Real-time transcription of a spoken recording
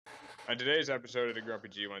On today's episode of the Grumpy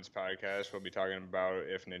G1's podcast, we'll be talking about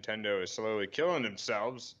if Nintendo is slowly killing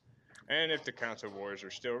themselves and if the console wars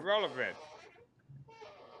are still relevant.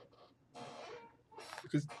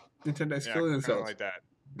 Because Nintendo's Yeah, killing kind of themselves. like that.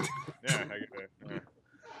 Yeah, I get it. Yeah.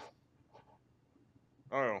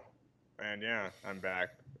 Oh, and yeah, I'm back,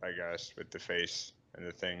 I guess, with the face and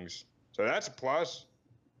the things. So that's a plus.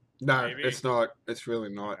 No, Maybe. it's not. It's really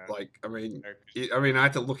not. Yeah. Like, I mean, Yeah, I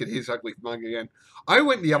had to look at his ugly mug again. I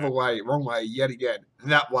went the other way, wrong way, yet again.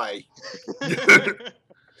 That way.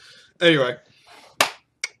 Anyway.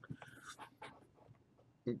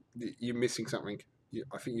 You're missing something.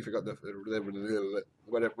 I think you forgot the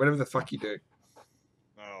whatever the fuck you do.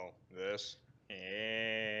 Oh, this?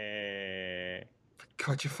 Yeah.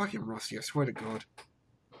 God, you're fucking rusty. I swear to God.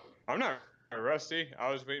 I'm not rusty.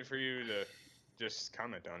 I was waiting for you to just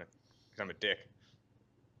comment on it. Because I'm a dick.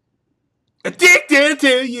 Addicted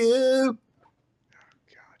to you! Oh,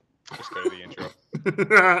 God. Let's go to the intro.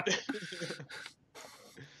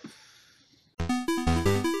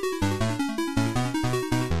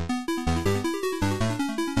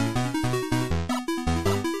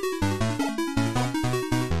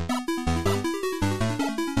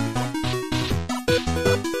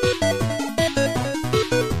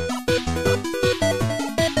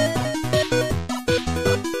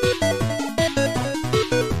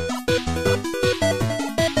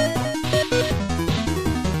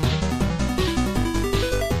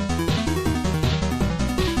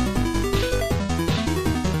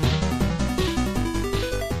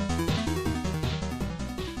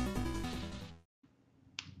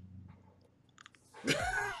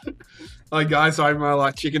 Hi guys,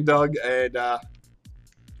 I'm Chicken Dog, and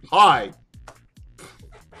hi.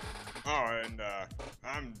 Oh, and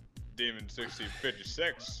I'm Demon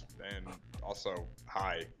 6056, and also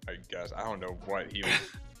hi, I guess. I don't know what he was.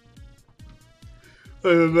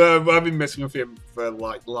 I've been messing with him for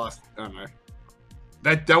like last, I don't know.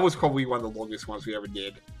 That was probably one of the longest ones we ever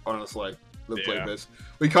did, honestly. The bloopers.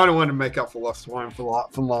 We kind of wanted to make up for lost time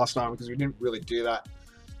from last time because we didn't really do that,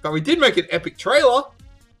 but we did make an epic trailer.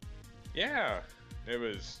 Yeah, it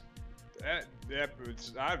was. I don't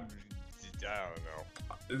know.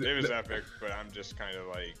 It was epic, but I'm just kind of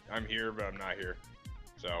like, I'm here, but I'm not here.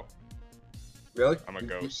 So. Really? I'm a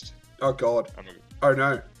ghost. Oh God. Oh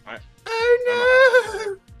no. Oh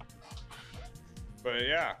no. But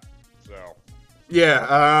yeah, so.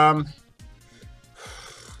 Yeah.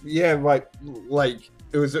 Yeah, like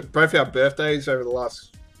it was both our birthdays over the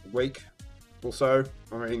last week or so.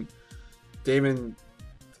 I mean, Demon.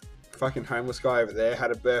 Fucking homeless guy over there had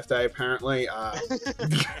a birthday apparently.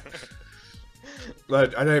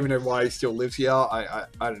 But I don't even know why he still lives here. I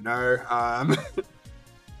don't know.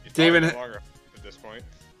 Demon at this point.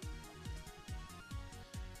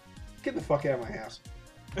 Get the fuck out of my house.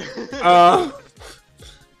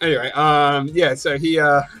 Anyway, yeah. So he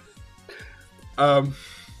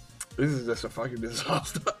this is just a fucking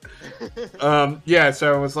disaster. Yeah,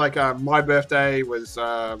 so it was like my birthday was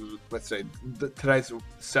let's see, today's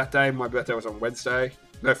Saturday. My birthday was on Wednesday,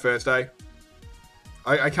 no Thursday.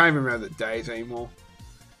 I can't even remember the days anymore.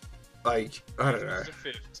 Like I don't know. It's the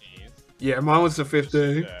 15th. Yeah, mine was the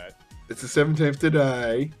 15th. It's the 17th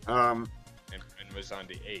today. And was on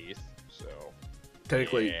the 8th. So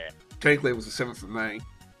technically, it was the 7th of May.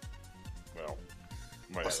 Well,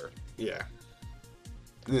 whatever. Yeah.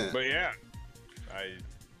 Yeah. But yeah,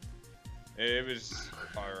 it was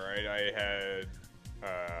alright. I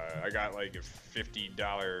got like a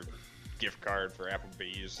 $50 gift card for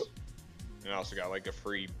Applebee's, and I also got like a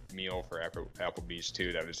free meal for Applebee's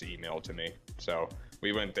too that was emailed to me. So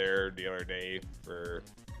we went there the other day for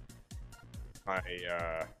my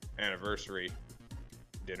anniversary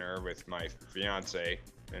dinner with my fiance,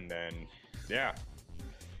 and then that's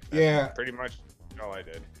pretty much all I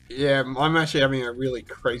did. Yeah, I'm actually having a really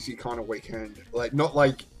crazy kind of weekend. Like, not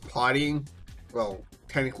like partying. Well,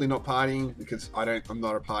 technically not partying because I'm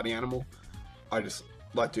not a party animal. I just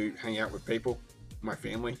like to hang out with people, my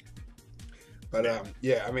family. But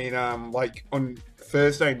yeah, I mean, like on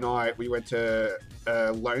Thursday night we went to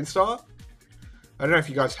Lone Star. I don't know if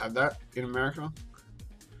you guys have that in America.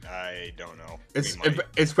 I don't know.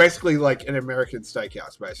 It's basically like an American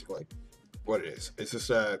steakhouse, basically. What it is. It's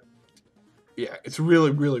just yeah, it's a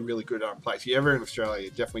really, really, really good place. If you're ever in Australia,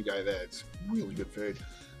 definitely go there. It's really good food.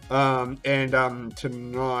 And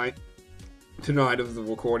tonight of the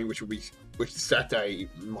recording, which is Saturday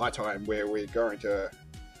my time, where we're going to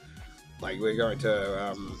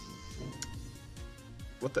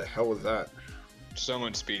what the hell was that?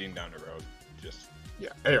 Someone speeding down the road. Just yeah.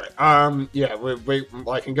 Anyway, yeah, we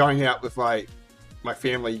like I'm going out with my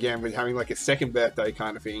family again. We're having like a second birthday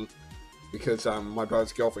kind of thing. because my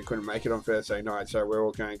brother's girlfriend couldn't make it on Thursday night, so we're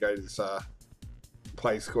all going to go to this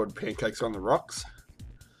place called Pancakes on the Rocks,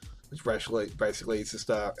 which basically it's just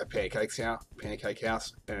a pancake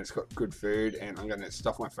house, and it's got good food, and I'm going to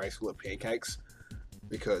stuff my face full of pancakes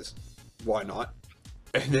because why not?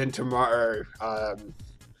 And then tomorrow, I'm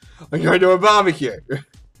going to a barbecue.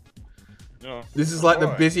 No. This is like the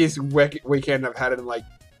busiest weekend I've had in like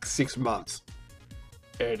 6 months.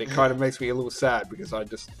 And it kind of makes me a little sad because I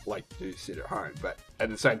just like to sit at home. But at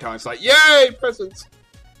the same time, it's like, yay, presents!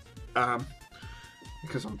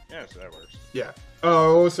 Because I'm... Yeah, so that works. Yeah.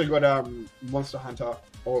 Oh, I also got Monster Hunter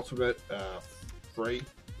Ultimate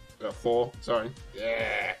 4, sorry.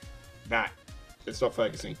 Yeah. Nah, it's not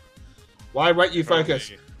focusing. Why won't you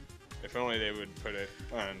focus? If only they would put it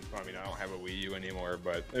on... I mean, I don't have a Wii U anymore,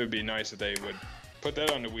 but it would be nice if they would put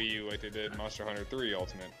that on the Wii U like they did Monster Hunter 3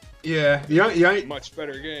 Ultimate. Yeah, the only much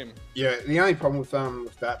better game. Yeah, the only problem with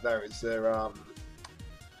that though is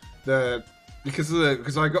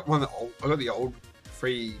because I got the old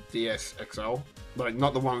 3DS XL, like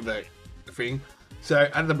not the one with the thing. So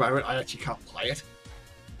at the moment, I actually can't play it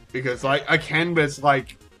because like I can, but it's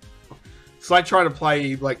like trying to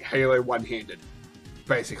play like Halo one-handed,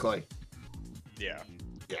 basically. Yeah.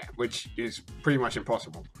 Yeah, which is pretty much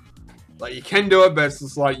impossible. Like you can do it, but it's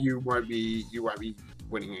just like you won't be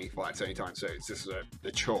winning any fights anytime soon. It's just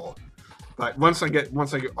a chore. But once I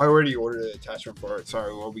already ordered an attachment for it, so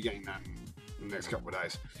I'll be getting that in the next couple of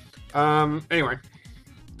days. Anyway,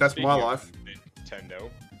 that's my life. Nintendo.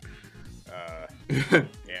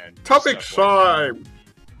 And topic time.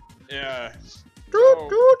 Yeah.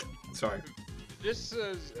 Sorry. This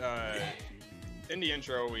is in the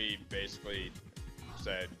intro. We basically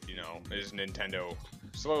said, is Nintendo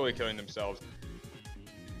slowly killing themselves?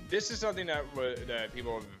 This is something that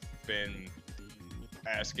people have been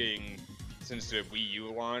asking since the Wii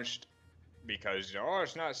U launched, because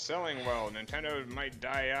it's not selling well. Nintendo might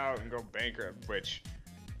die out and go bankrupt, which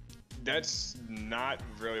that's not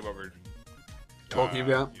really what we're talking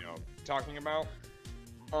about.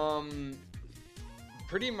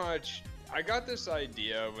 Pretty much, I got this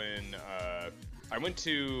idea when I went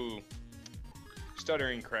to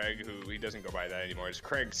Stuttering Craig, who he doesn't go by that anymore. It's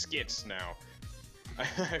Craig Skits now.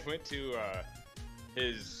 I went to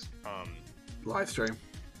his live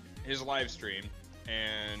stream,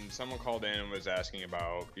 and someone called in and was asking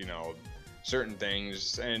about certain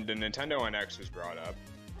things, and the Nintendo NX was brought up.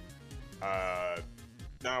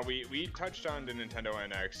 Now we touched on the Nintendo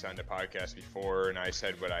NX on the podcast before, and I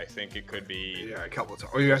said what I think it could be. Yeah, a couple of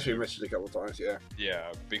times. Oh, you actually mentioned it a couple of times. Yeah.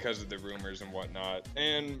 Yeah, because of the rumors and whatnot,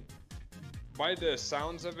 and by the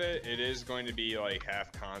sounds of it, it is going to be like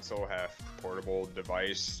half console, half portable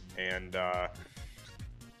device, and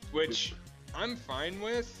which I'm fine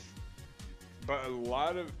with, but a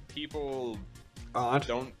lot of people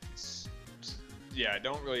don't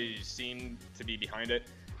really seem to be behind it.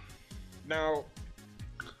 Now,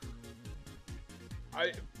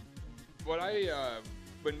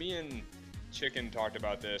 when me and Chicken talked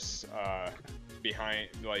about this behind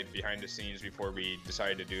the scenes before we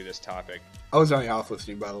decided to do this topic, I was only half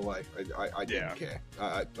listening, by the way. I didn't care.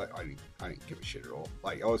 I didn't give a shit at all.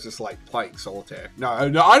 Like I was just like playing solitaire. No, I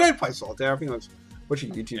don't play solitaire. I think I was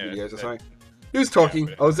watching YouTube videos or something. He was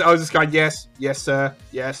talking. I was just going, yes, sir,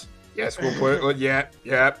 yes, we'll put it.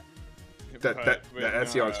 Yeah.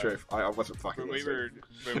 That's the honest truth. I wasn't fucking. When we were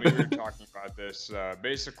talking about this,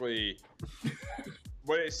 basically,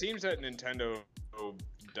 what it seems that Nintendo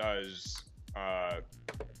does,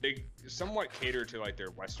 they somewhat cater to like their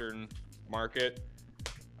Western market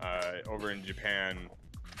over in Japan,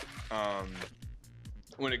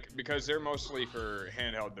 because they're mostly for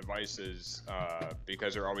handheld devices,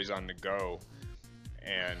 because they're always on the go,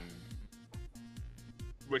 and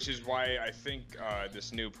which is why I think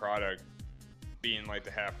this new product, being like the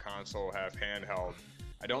half console, half handheld,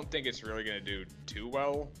 I don't think it's really going to do too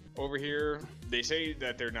well over here. They say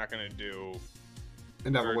that they're not going to do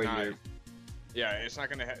another way new. Yeah, it's not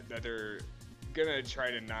going to that they're going to try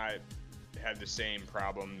to not have the same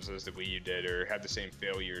problems as the Wii U did, or have the same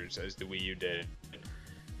failures as the Wii U did.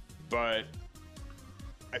 But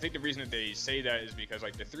I think the reason that they say that is because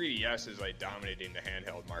like the 3DS is like dominating the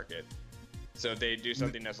handheld market. So if they do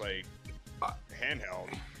something that's like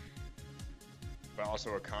handheld, but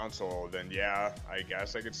also a console, then yeah, I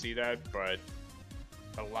guess I could see that. But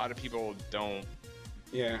a lot of people don't.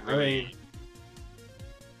 Yeah, really... I mean,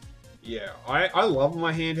 yeah, I love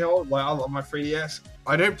my handheld. Like I love my 3DS.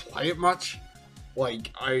 I don't play it much.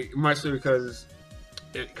 Like mostly because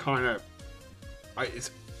it kind of,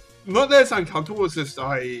 it's not that it's uncomfortable. It's just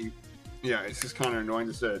it's just kind of annoying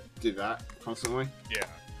just to do that constantly. Yeah.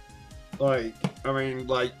 Like, I mean,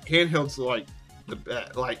 like handhelds are like the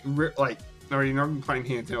best. I mean, I've been playing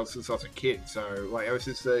handhelds since I was a kid, so like ever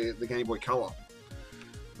since the Game Boy Color.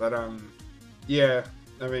 But yeah.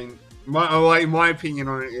 I mean, my opinion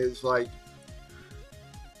on it is like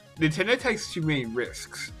Nintendo takes too many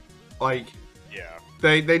risks. Like, Yeah.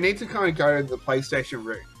 they need to kind of go the PlayStation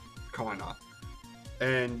route, kind of,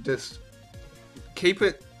 and just keep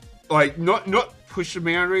it like not push the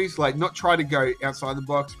boundaries, like not try to go outside the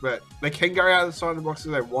box, but they can go outside the box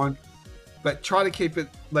if they want, but try to keep it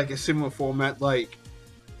like a similar format, like,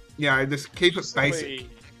 you know, just keep it basic.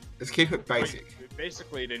 Just keep it basic. Like,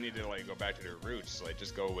 basically, they need to like go back to their roots, like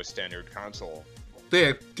just go with standard console.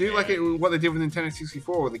 Yeah, do like what they did with Nintendo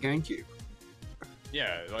 64 or the GameCube.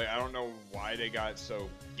 Yeah, like I don't know why they got so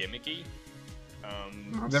gimmicky.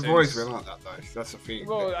 They've always been like that, though. That's the thing.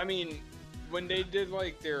 Well, I mean, when they did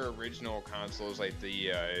like their original consoles, like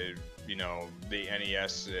the you know, the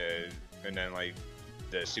NES, and then like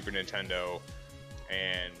the Super Nintendo,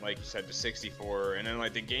 and like you said, the 64, and then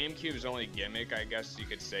like the GameCube's only gimmick, I guess you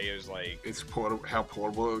could say, is like it's how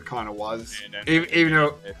portable it kind of was. Then, even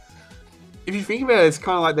though, if you think about it, it's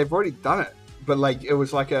kind of like they've already done it, but like it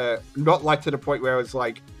was like not like to the point where it was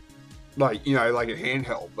like you know, like a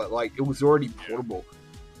handheld, but like it was already portable.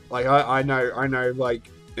 Like I know, like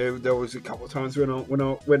there was a couple of times when the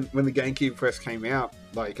GameCube first came out,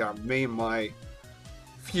 like me and my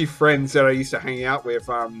few friends that I used to hang out with,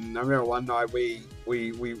 I remember one night we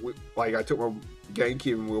like I took my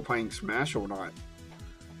GameCube and we were playing Smash all night.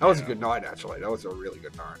 That was a good night, actually. That was a really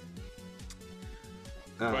good night.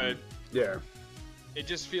 But yeah, it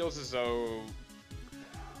just feels as though,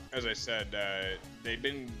 as I said, they've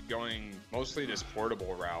been going mostly this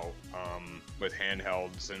portable route with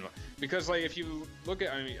handhelds, and because like if you look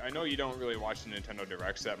at, I mean, I know you don't really watch the Nintendo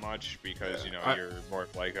Directs that much because you know you're more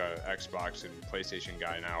like a Xbox and PlayStation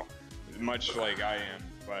guy now, much like I am,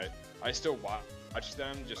 but I still watch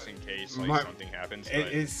them just in case like something happens.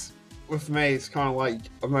 It's with me, it's kind of like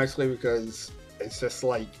mostly because it's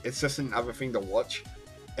just another thing to watch.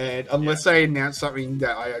 And unless they announce something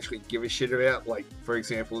that I actually give a shit about, like, for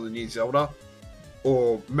example, the new Zelda,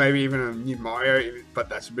 or maybe even a new Mario, but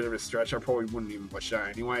that's a bit of a stretch, I probably wouldn't even watch that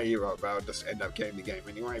anyway, but I'll just end up getting the game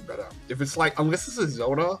anyway. But if it's like, unless it's a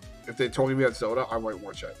Zelda, if they're talking about Zelda, I won't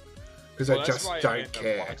watch it. Because I just don't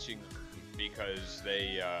care. Because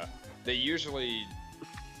they usually,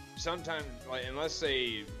 sometimes, like, unless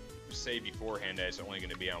they say beforehand that it's only going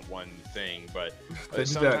to be on one thing, but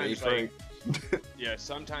sometimes, like, yeah,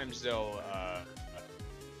 sometimes they'll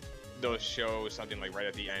show something like right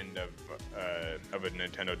at the end of a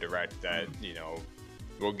Nintendo Direct that, you know,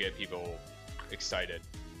 will get people excited.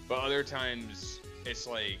 But other times it's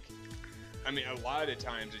like, I mean, a lot of the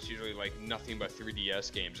times it's usually like nothing but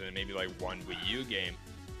 3DS games and then maybe like one Wii U game.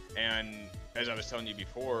 And as I was telling you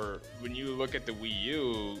before, when you look at the Wii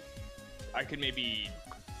U, I could maybe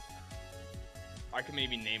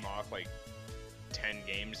name off like 10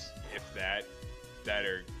 games, if that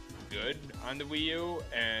are good on the Wii U,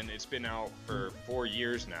 and it's been out for 4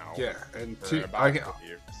 years now. Yeah, and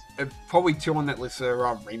probably two on that list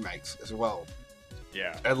are remakes as well.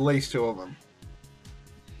 Yeah, at least two of them.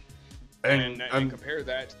 And compare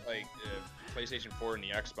that to like the PlayStation 4 and the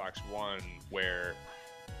Xbox One, where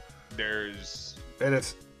that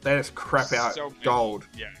is crap out so gold.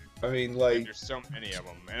 Yeah, I mean, like, there's so many of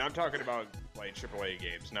them, and I'm talking about like AAA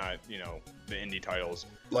games, not, you know, the indie titles.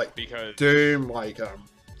 Like, because Doom, like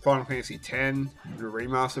Final Fantasy X, the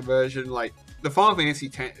remaster version, like the Final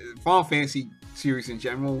Fantasy series in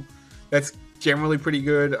general, that's generally pretty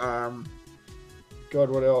good. God,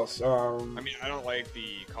 what else? I mean, I don't like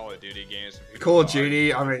the Call of Duty games. Call of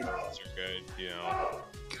Duty, I mean, are good, you know.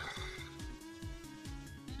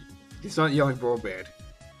 It's not yelling broadband.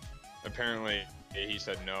 Apparently, he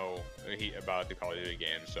said no about the Call of Duty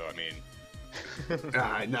games, so I mean...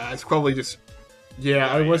 nah, it's probably just...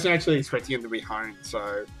 Yeah, I wasn't actually expecting him to be home,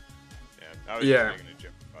 so... Yeah, I was just making a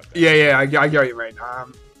joke about that. Yeah, I get what you mean.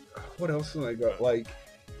 What else have I got?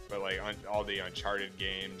 But like, all the Uncharted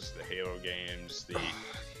games, the Halo games, the...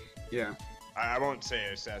 Yeah. I won't say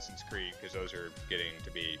Assassin's Creed, because those are getting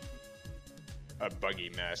to be a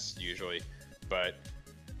buggy mess, usually. But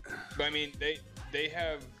I mean, they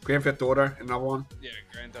have... Grand Theft Auto, another one. Yeah,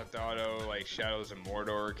 Grand Theft Auto, like Shadows of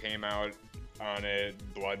Mordor came out on it,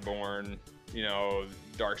 Bloodborne, you know,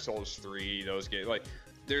 Dark Souls 3, those games. Like,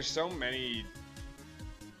 there's so many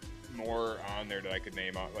more on there that I could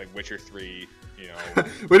name out, like Witcher 3, you know.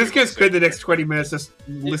 We're just going to spend the next 20 minutes just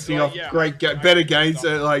listing off better games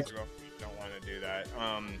that, like... Don't want to do that.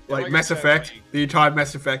 Like Mass Effect, the entire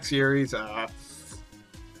Mass Effect series,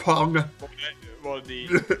 Pong. Well,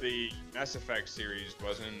 the Mass Effect series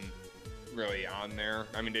wasn't really on there.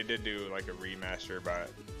 I mean, they did do like a remaster, but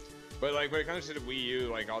like when it comes to the Wii U,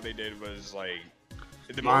 like all they did was like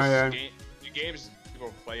the games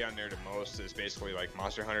people play on there the most is basically like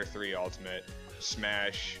Monster Hunter 3 Ultimate,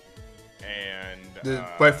 Smash, and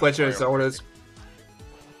both Legend of Zelda's,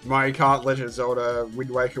 Mario Kart, Legend of Zelda, Wind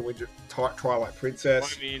Waker, Twilight Princess.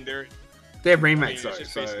 Well, I mean, they're remakes though.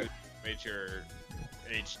 So your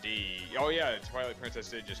HD. Oh yeah, Twilight Princess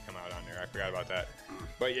did just come out on there. I forgot about that.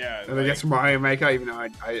 But yeah, and I guess Mario Maker, even though I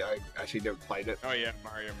actually never played it. Oh yeah,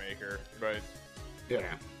 Mario Maker, but yeah,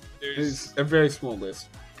 there's it's a very small list.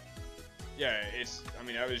 Yeah, I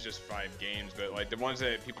mean, that was just 5 games, but like the ones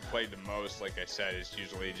that people played the most, like I said, is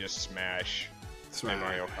usually just Smash. And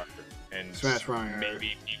Mario Kart, and Smash Mario.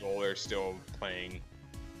 Maybe people are still playing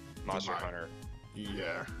Monster Hunter.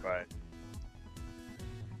 Yeah, but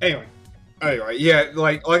anyway, yeah,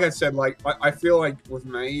 like I said, like I feel like with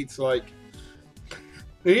me, it's like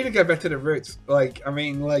they need to go back to the roots. Like, I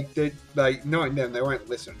mean, like they knowing them, they won't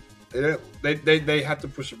listen. They don't. They have to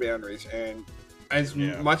push the boundaries, and as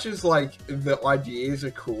much as like the ideas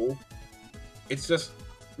are cool, it's just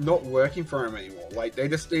not working for them anymore. Like they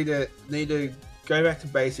just need to go back to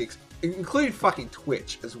basics, including fucking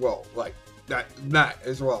Twitch as well. Like that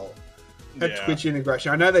as well. That Twitch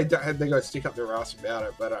integration. I know they got to stick up their ass about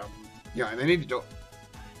it, but yeah, they need to do it.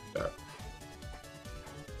 So.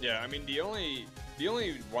 Yeah, I mean the only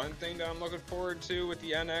one thing that I'm looking forward to with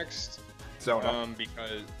the NX, Zelda,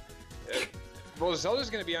 because well, Zelda's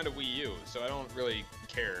gonna be on the Wii U, so I don't really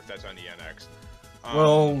care if that's on the NX.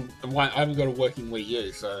 Well, I haven't got a working Wii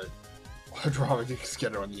U, so I'd rather just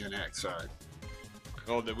get it on the NX. So.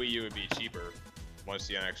 Well, the Wii U would be cheaper once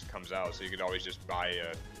the NX comes out, so you could always just buy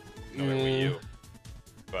another Wii U.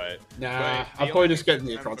 But I'll probably just get the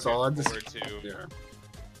new console. On the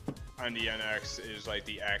NX is like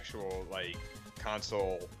the actual like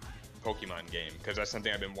console Pokemon game, because that's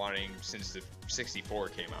something I've been wanting since the 64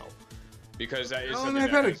 came out. Because that is something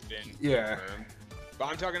that has been confirmed. But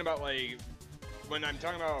I'm talking about like when I'm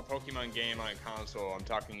talking about a Pokemon game on a console, I'm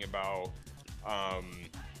talking about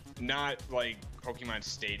not like Pokemon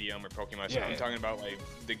Stadium or Pokemon. I'm talking about like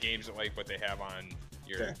the games that like what they have on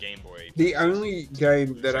your Game Boy. The only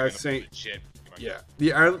game that I've seen,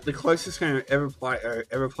 the closest game I've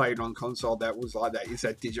ever played on console that was like that is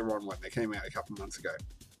that Digimon one that came out a couple months ago.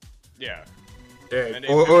 Yeah.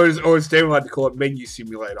 Or as David like to call it, Menu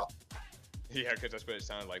Simulator. Yeah, because that's what it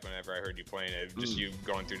sounded like whenever I heard you playing it. Just you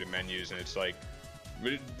going through the menus, and it's like,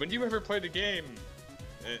 when do you ever play the game?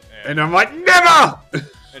 And I'm like, never!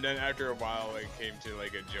 And then after a while, it came to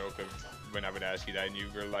like a joke of when I would ask you that, and you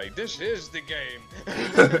were like, this is the game!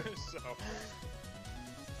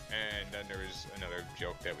 And then there was another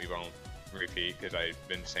joke that we won't repeat, because I've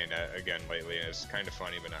been saying that again lately, and it's kind of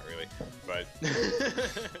funny, but not really. But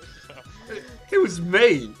it was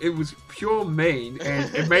mean. It was pure mean,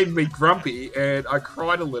 and it made me grumpy, and I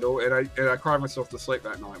cried a little, and I cried myself to sleep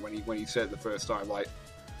that night when he said it the first time. Like,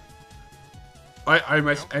 I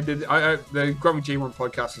almost ended. The Grumpy G1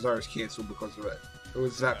 podcast was almost cancelled because of it. It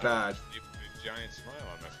was that bad. A giant smile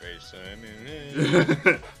on my face.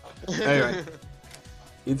 Anyway,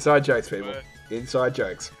 inside jokes, people. Inside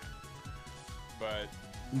jokes. But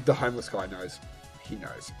the homeless guy knows. He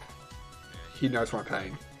knows. He knows my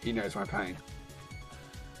pain. He knows my pain.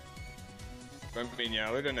 I mean, yeah,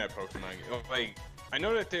 other than that Pokemon, like, I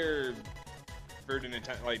know that they're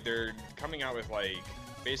coming out with like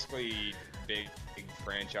basically big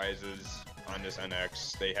franchises on this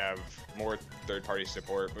NX. They have more third-party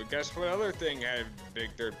support, but guess what other thing had big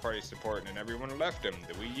third-party support and everyone left them?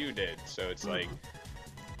 The Wii U did. So it's like,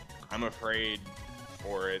 I'm afraid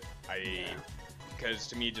for it. Because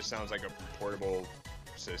to me it just sounds like a portable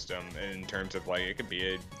system in terms of like it could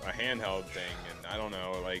be a handheld thing, and I don't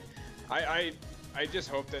know, like I just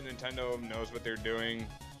hope that Nintendo knows what they're doing.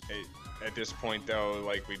 At this point though,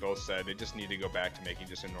 like we both said, they just need to go back to making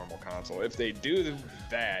just a normal console. If they do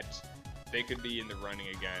that, they could be in the running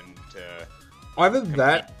again to either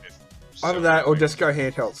that or just go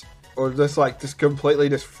handhelds, or just completely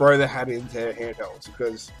just throw the hat into handhelds,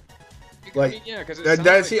 because like, I mean, yeah, because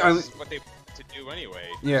that's what they to do anyway.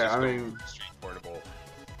 Yeah, I mean, street portable.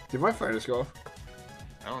 Did my phone just go off?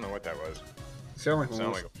 I don't know what that was. It sounded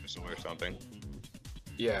like a whistle or something.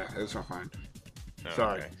 Yeah, it was my phone. No,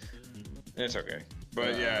 sorry. Okay. It's okay.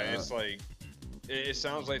 But yeah, it's like it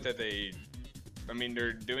sounds like that they. I mean,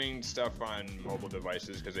 they're doing stuff on mobile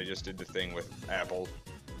devices because they just did the thing with Apple,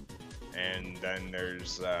 and then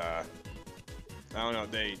there's I don't know,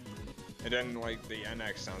 And then like the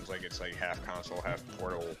NX sounds like it's like half console, half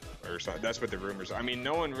portal, or something. That's what the rumors are. I mean,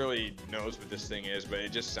 no one really knows what this thing is, but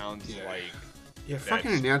it just sounds like. Yeah,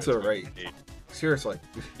 fucking announce it already. Seriously.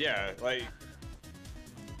 Yeah, like.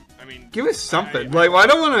 I mean, give us something. I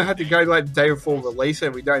don't want to have to go like the day before release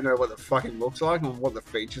and we don't know what the fucking looks like and what the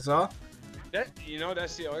features are. That's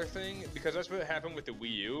the other thing, because that's what happened with the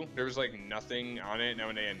Wii U. There was like nothing on it, and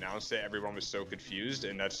when they announced it, everyone was so confused,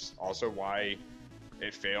 and that's also why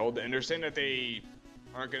it failed. And they're saying that they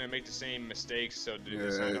aren't gonna make the same mistakes, so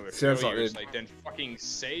there's not another failure. Like then fucking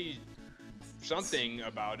say something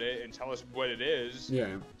about it and tell us what it is.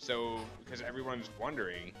 Yeah. So because everyone's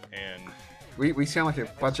wondering, and we sound like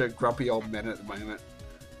a bunch of grumpy old men at the moment.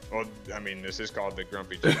 Well, I mean, this is called the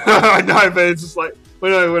Grumpy. I know, but it's just like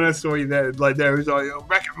when I saw you there, like there was like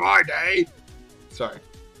back in my day. Sorry,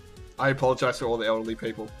 I apologize to all the elderly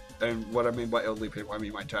people, and what I mean by elderly people, I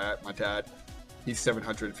mean my dad. My dad, he's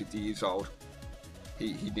 750 years old.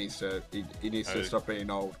 He needs to stop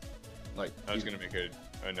being old. Like I was gonna make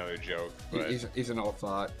another joke, but he's an old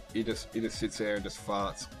fart. He just sits there and just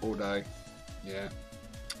farts all day. Yeah.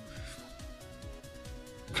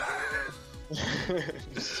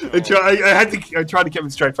 I tried to keep a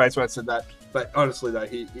straight face when I said that, but honestly though,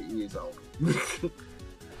 he is old.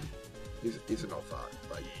 he's an old fart.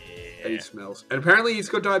 Like, yeah. And he smells, and apparently he's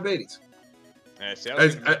got diabetes. Yeah, see, I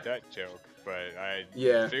was gonna make that joke, but I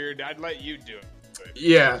figured I'd let you do it. But...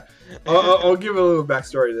 Yeah, I'll give a little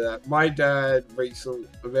backstory to that. My dad recently,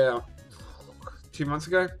 about 2 months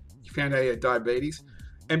ago, he found out he had diabetes,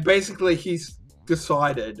 and basically he's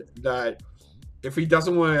decided that if he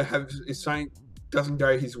doesn't want to have, if something doesn't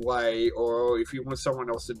go his way, or if he wants someone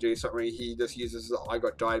else to do something, he just uses the "I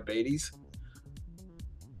got diabetes."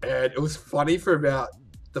 And it was funny for about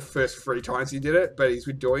the first 3 times he did it, but he's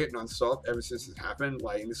been doing it non-stop ever since it happened.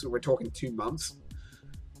 Like, we're talking 2 months.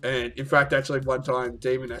 And in fact, actually, one time,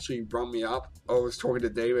 Demon actually rung me up. I was talking to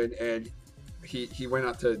Demon, and he went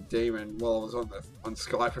up to Demon while I was on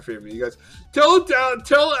Skype with him, and he goes, "Tell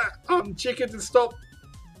Chicken to stop."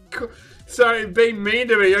 Sorry, being mean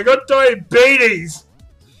to me. I got diabetes.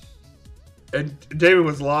 And David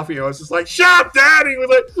was laughing. I was just like, "Shut up, Dad!" He was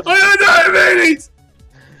like, "I got diabetes."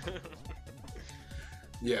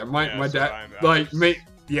 Yeah, my dad, me.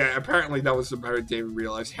 Yeah, apparently that was the moment David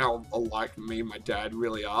realized how alike me and my dad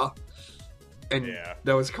really are, and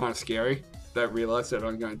that was kind of scary. That realized that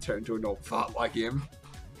I'm going to turn into an old fart like him.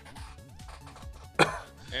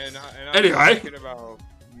 And I was thinking about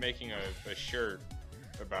making a shirt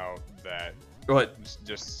about that. What?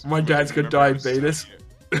 Just my dad's got diabetes.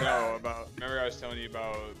 Remember I was telling you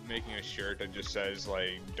about making a shirt that just says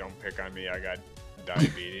like, "Don't pick on me, I got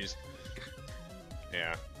diabetes."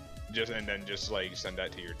 Yeah. And then like send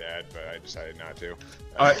that to your dad, but I decided not to.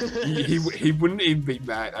 He wouldn't even be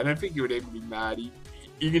mad. I don't think he would even be mad.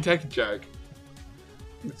 He can take a joke.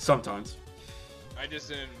 Sometimes. I just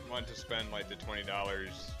didn't want to spend like the $20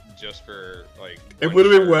 just for like. It would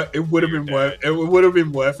have been worth. It would have been worth. It would have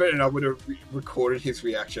been worth it, and I would have recorded his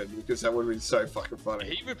reaction because that would have been so fucking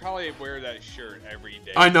funny. He would probably wear that shirt every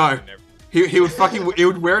day. I know. He would fucking. He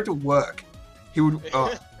would wear it to work. He would.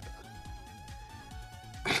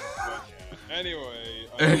 Anyway.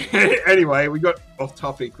 Anyway, we got off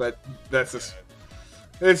topic, but that's just.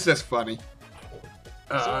 It's just funny.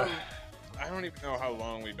 So, I don't even know how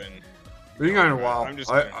long we've been. We've been going a while.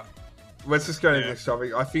 Let's just go to the next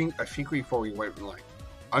topic. I think we probably went like.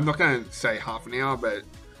 I'm not going to say half an hour, but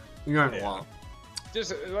we're going a while.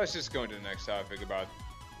 Let's just go into the next topic about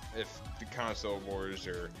if the console wars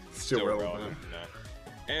are still relevant.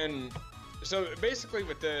 And so basically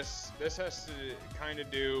with this has to kind of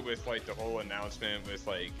do with like the whole announcement with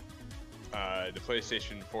like the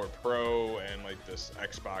PlayStation 4 Pro and like this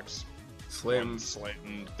Xbox Slim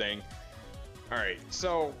thing. All right,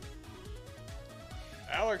 so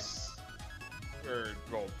Alex,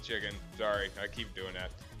 Chicken. Sorry, I keep doing that.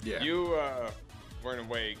 Yeah. You weren't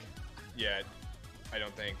awake yet, I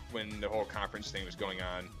don't think, when the whole conference thing was going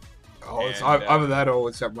on. Oh, it's either that or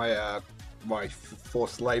it's at my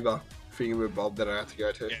forced labor thingamabob that I have to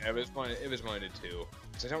go to. Yeah, it was one of the two.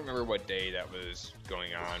 So I don't remember what day that was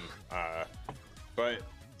going on. But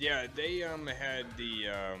yeah, they had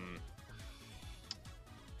the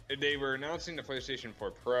they were announcing the PlayStation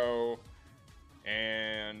 4 Pro,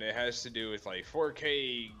 and it has to do with like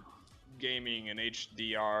 4K gaming and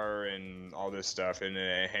HDR and all this stuff, and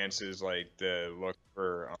it enhances like the look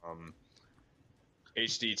for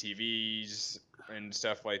HD TVs and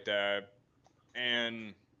stuff like that.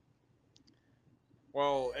 And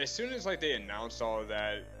well, as soon as like they announced all of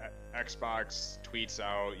that, Xbox tweets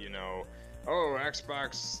out, oh,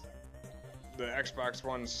 Xbox the Xbox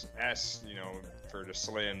One S, you know, for the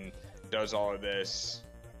Slim, does all of this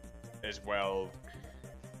as well,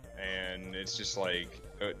 and it's just like,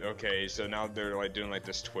 okay, so now they're like doing like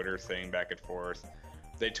this Twitter thing back and forth.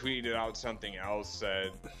 They tweeted out something else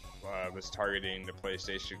that was targeting the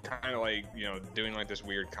PlayStation, kind of like, you know, doing like this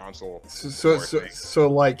weird console. So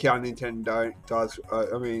like how Nintendo does.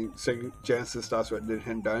 I mean, Sega Genesis does what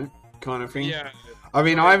Nintendo don't, kind of thing. Yeah. I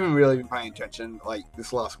mean, I haven't really been paying attention. Like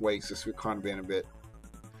this last week's just kind of been a bit,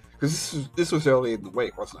 because this was early in the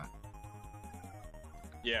week, wasn't it?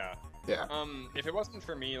 Yeah. Yeah. If it wasn't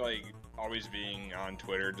for me, like, always being on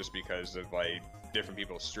Twitter just because of, like, different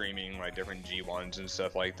people streaming, like, different G1s and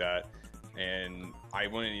stuff like that, and I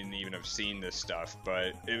wouldn't even have seen this stuff,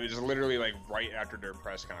 but it was literally, like, right after their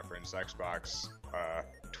press conference, Xbox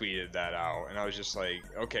tweeted that out, and I was just like,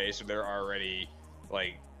 okay, so they're already,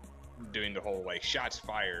 like, doing the whole, like, shots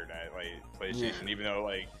fired at, like, PlayStation, even though,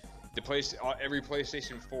 like, every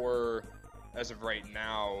PlayStation 4, as of right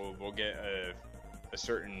now, will get a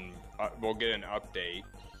certain we'll get an update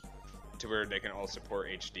to where they can all support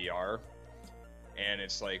HDR, and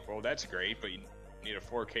it's like, well, that's great, but you need a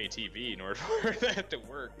 4K TV in order for that to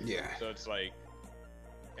work. Yeah. So it's like,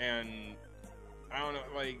 and I don't know,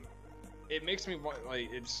 like, it makes me want, like,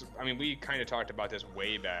 it's, I mean, we kind of talked about this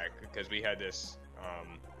way back because we had this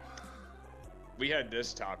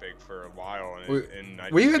topic for a while, and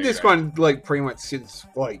we had this one like pretty much since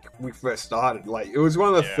like we first started. Like it was one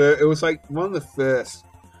of the first. It was like one of the first,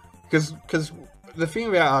 because the thing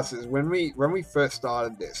about us is when we first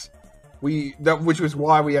started this, which was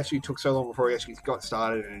why we actually took so long before we actually got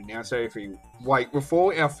started and announced everything. Like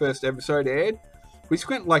before our first episode aired, we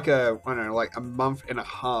spent like a month and a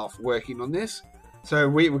half working on this.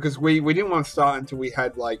 So because we didn't want to start until we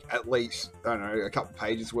had like at least, I don't know, a couple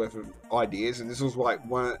pages worth of ideas, and this was like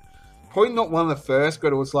probably not one of the first,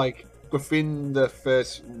 but it was like within the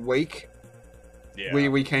first week,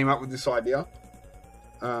 we came up with this idea.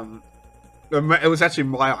 It was actually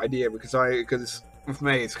my idea because with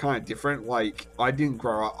me it's kind of different. Like I didn't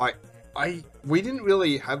grow up, we didn't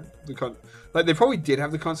really have like they probably did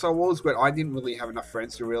have the console wars, but I didn't really have enough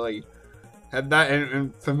friends to really. Had that,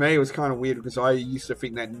 and for me, it was kind of weird because I used to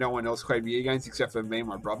think that no one else played video games except for me and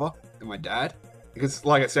my brother and my dad. Because,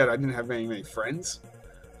 like I said, I didn't have many friends,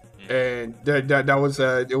 and that was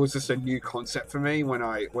it was just a new concept for me when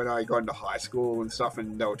I got into high school and stuff,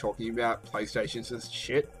 and they were talking about PlayStations and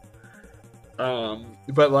shit.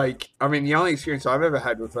 But like, I mean, the only experience I've ever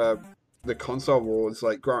had with the console wars,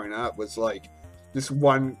 like growing up, was like this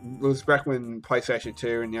one. It was back when PlayStation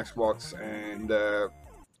 2 and the Xbox and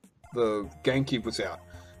the GameCube was out,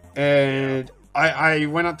 and I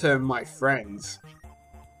went up to my friends,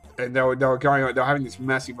 and they were having this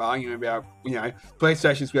massive argument about, you know,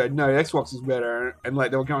 PlayStation's better, no, Xbox is better, and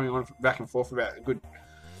like they were going on back and forth about a good,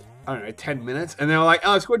 I don't know, 10 minutes, and they were like,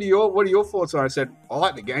 Alex, what are your thoughts? And I said, I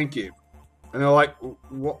like the GameCube, and they were like,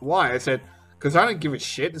 why? I said, because I don't give a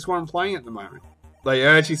shit. That's what I'm playing at the moment. Like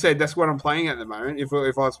I actually said, that's what I'm playing at the moment. If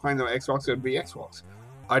I was playing the Xbox, it would be Xbox.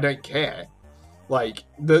 I don't care. Like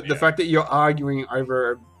the fact that you're arguing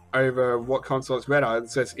over what console is better, it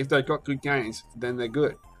says if they've got good games, then they're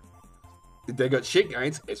good. If they got shit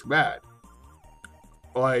games, it's bad.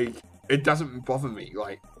 Like it doesn't bother me.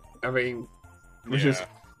 Like I mean, which is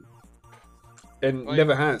and like,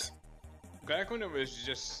 never has. Back when it was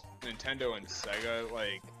just Nintendo and Sega,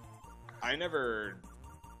 like I never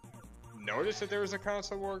noticed that there was a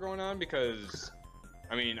console war going on because,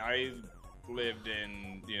 I mean, I lived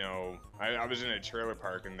in, you know, I was in a trailer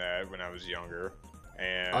park in that when I was younger,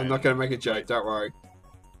 and I'm not gonna make a joke, don't worry.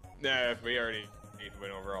 Nah, we already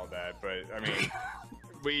went over all that, but I mean,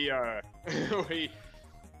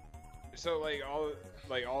 so like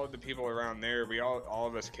all of the people around there, all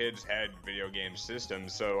of us kids had video game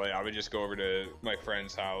systems, so like I would just go over to my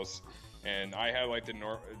friend's house, and I had like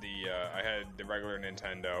I had the regular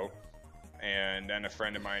Nintendo, and then a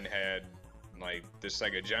friend of mine had like the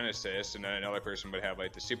Sega Genesis, and then another person would have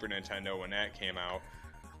like the Super Nintendo when that came out.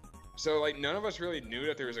 So like none of us really knew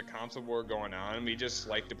that there was a console war going on. We just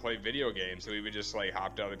liked to play video games, so we would just like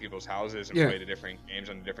hop to other people's houses and play the different games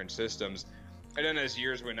on the different systems. And then as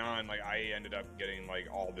years went on, like I ended up getting like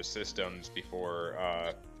all the systems before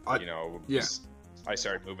I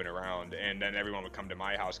started moving around, and then everyone would come to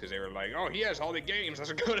my house because they were like, "Oh, he has all the games.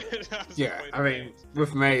 Let's go to his house." Yeah, I mean, games.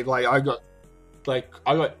 With me, like I got like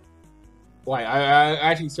I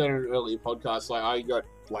actually said in an earlier podcast, like I got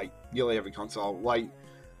like nearly every console. Like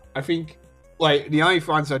I think like the only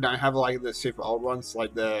ones I don't have are like the super old ones,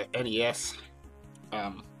 like the NES.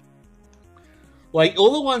 Like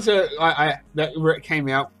all the ones that that came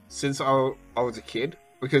out since I was a kid,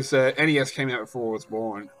 because NES came out before I was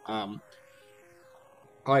born. I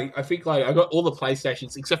think like I got all the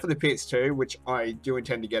PlayStations except for the PS2, which I do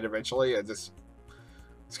intend to get eventually. It's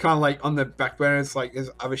kind of like on the back burner. It's like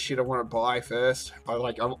there's other shit I want to buy first. I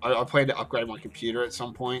plan to upgrade my computer at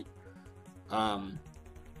some point.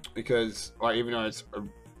 Because like even though it's a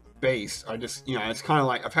beast, I just it's kind of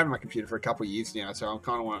like I've had my computer for a couple of years now, so I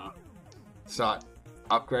kind of want to start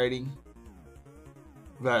upgrading.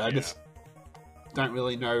 But I just don't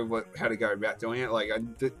really know how to go about doing it. Like I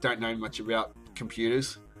don't know much about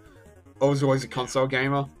computers. I was always a console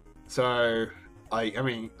gamer, so I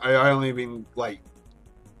only been like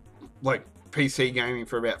PC gaming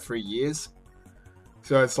for about 3 years,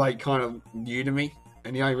 so it's like kind of new to me.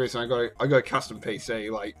 And the only reason I got a custom PC,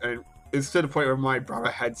 like, and it's to the point where my brother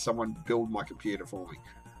had someone build my computer for me.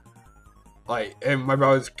 Like, and my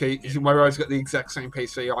brother's got the exact same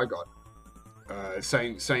PC I got.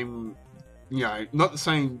 Same, not the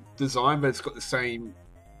same design, but it's got the same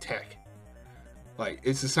tech. Like,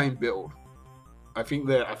 it's the same build. I think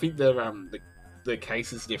the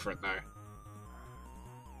case is different though.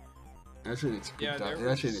 Actually, it's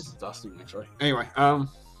it's dusting actually. Anyway,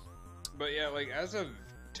 But yeah, like as of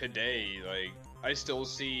today, like I still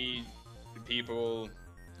see people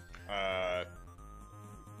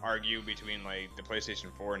argue between like the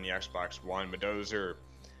PlayStation 4 and the Xbox One, but those are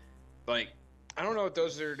like I don't know if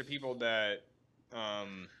those are the people that I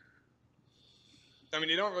mean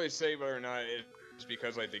they don't really say whether or not it's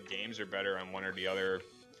because like the games are better on one or the other.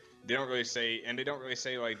 They don't really say, and they don't really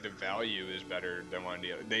say like the value is better than one or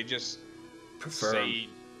the other. They just say.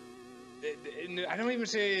 I don't even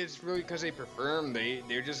say it's really because they prefer them.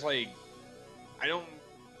 They're just like, I don't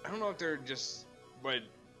know if they're just what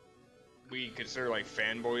we consider like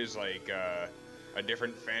fanboys, like a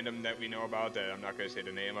different fandom that we know about that I'm not gonna say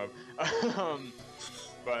the name of,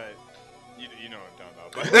 but you know what I'm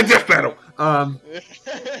talking about. The death battle.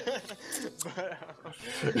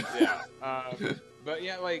 But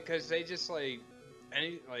yeah, like because they just like.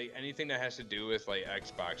 Anything that has to do with like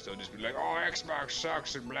Xbox, they'll just be like, "Oh, Xbox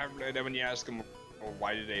sucks," and blah blah. Then when you ask them, "Well,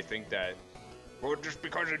 why do they think that?" Well, just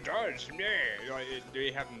because it does. Yeah, like, they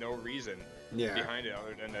have no reason behind it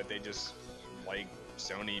other than that they just like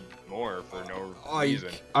Sony more for no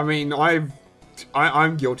reason. I mean, I'm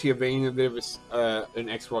guilty of being a bit of an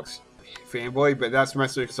Xbox fanboy, but that's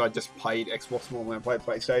mostly because I just played Xbox more than I played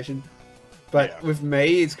PlayStation. But with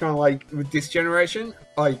me, it's kind of like with this generation,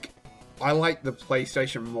 like. I like the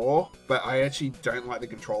PlayStation more, but I actually don't like the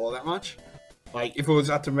controller that much. Like, if it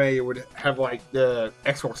was up to me, it would have, like, the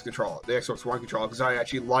Xbox controller, the Xbox One controller, because I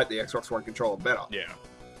actually like the Xbox One controller better. Yeah.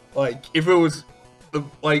 Like, if it was,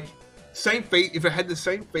 like, if it had the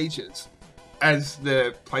same features as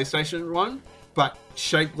the PlayStation One, but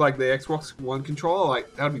shaped like the Xbox One controller,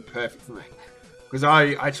 like, that would be perfect for me. Because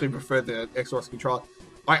I actually prefer the Xbox controller.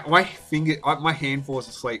 My hand falls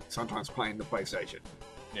asleep sometimes playing the PlayStation.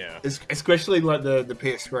 Yeah. Especially like the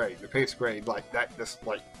PS3. The PS3, like that, just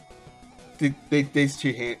like these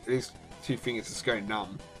two fingers just go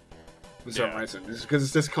numb for some reason. It's because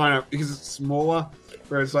it's just kind of because it's smaller.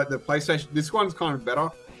 Whereas like the PlayStation, this one's kind of better.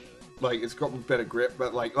 Like it's got better grip,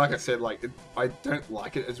 but like I said, like I don't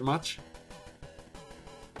like it as much.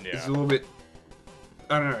 Yeah. It's a little bit.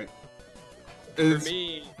 I don't know. For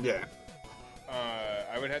me,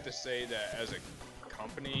 I would have to say that as a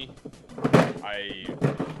company,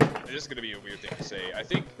 this is gonna be a weird thing to say. I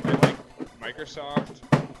think I like Microsoft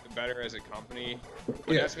better as a company, but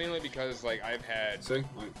that's mainly because like I've had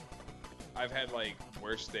like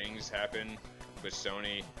worse things happen with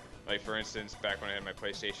Sony. Like for instance, back when I had my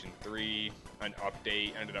PlayStation 3, an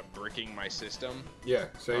update ended up bricking my system. Yeah,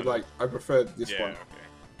 so like I prefer this one.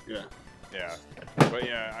 Okay. Yeah. But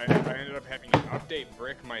yeah, I ended up having an update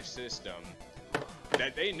brick my system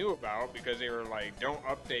that they knew about because they were like, don't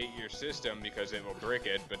update your system because it will brick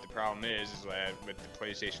it. But the problem is that with the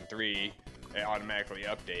PlayStation 3, it automatically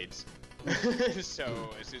updates. So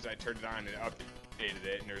as soon as I turned it on, it updated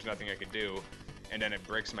it, and there was nothing I could do. And then it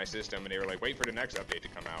bricks my system, and they were like, wait for the next update to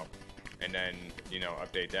come out. And then,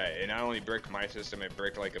 update that. It not only bricked my system, it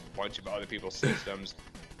bricked like a bunch of other people's systems.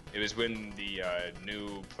 It was when the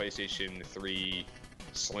new PlayStation 3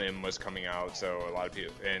 Slim was coming out, so a lot of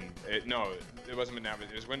people, it wasn't when that was,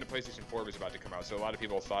 it was when the PlayStation 4 was about to come out, so a lot of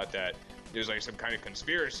people thought that there was like some kind of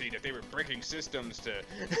conspiracy that they were bricking systems to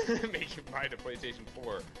make you buy the PlayStation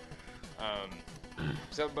 4.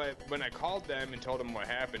 But when I called them and told them what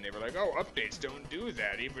happened, they were like, oh, updates don't do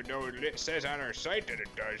that, even though it says on our site that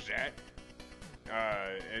it does that.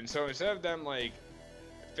 And so instead of them like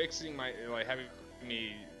fixing having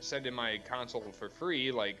me send in my console for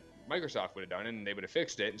free, like Microsoft would have done, and they would have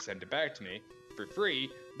fixed it and sent it back to me for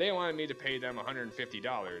free. They wanted me to pay them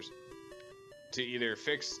 $150 to either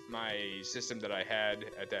fix my system that I had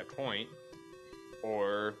at that point,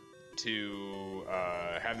 or to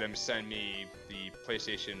have them send me the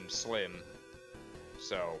PlayStation Slim.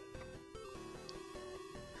 So,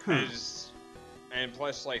 and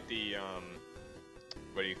plus, like, the,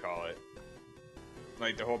 what do you call it?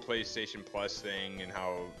 Like, the whole PlayStation Plus thing and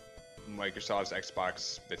how Microsoft's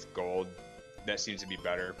Xbox with Gold, that seems to be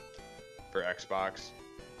better for Xbox.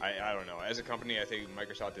 I don't know. As a company, I think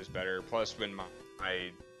Microsoft is better. Plus, when my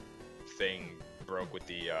thing broke with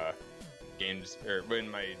the games, or when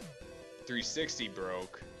my 360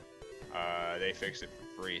 broke, they fixed it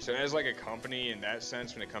for free. So as like a company in that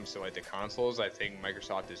sense, when it comes to like the consoles, I think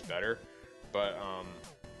Microsoft is better. But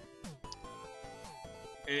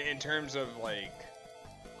in terms of like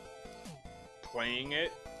playing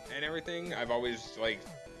it and everything, I've always liked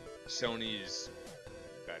Sony's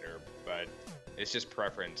better, but it's just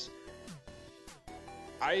preference.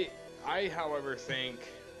 I however think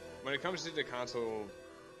when it comes to the console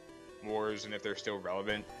wars, and if they're still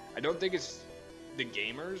relevant, I don't think it's the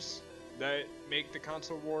gamers that make the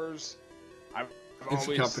console wars. I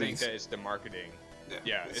always think that it's the marketing.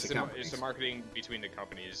 Yeah, it's the marketing between the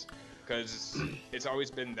companies, because it's always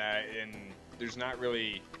been that, and there's not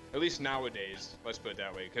really, at least nowadays, let's put it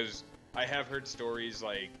that way, because I have heard stories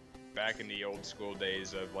like back in the old school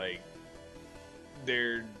days of like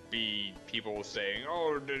there'd be people saying,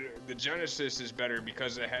 oh, the Genesis is better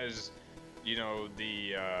because it has, you know,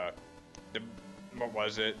 the what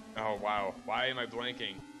was it? Oh wow, why am I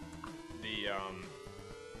blanking? The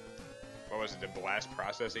what was it? The blast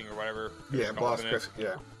processing or whatever? Yeah, blast processing.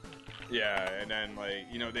 Yeah. Yeah, and then like,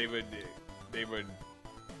 you know, they would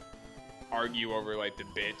argue over like the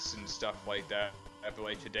bits and stuff like that. But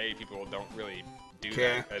like today, people don't really do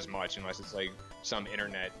that as much unless it's like some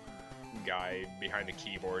internet guy behind a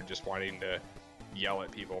keyboard just wanting to yell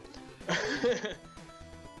at people.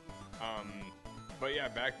 But yeah,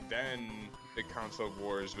 back then the console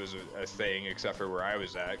wars was a thing, except for where I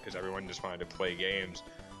was at, because everyone just wanted to play games,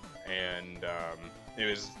 and it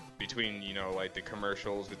was between, you know, like the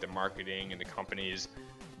commercials with the marketing and the companies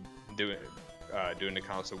doing the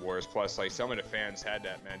console wars. Plus, like, some of the fans had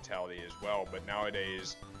that mentality as well, but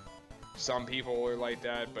nowadays some people are like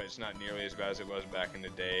that, but it's not nearly as bad as it was back in the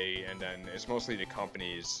day. And then it's mostly the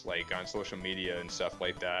companies, like on social media and stuff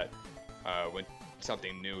like that, when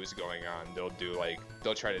something new is going on, they'll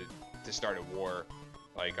try to start a war,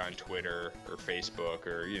 like on Twitter or Facebook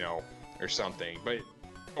or, you know, or something.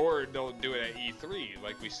 Or they'll do it at E3,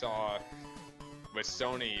 like we saw with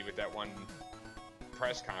Sony with that one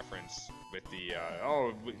press conference with the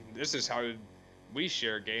this is how we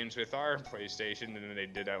share games with our PlayStation, and then they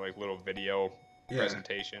did that like little video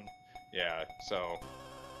presentation. Yeah, so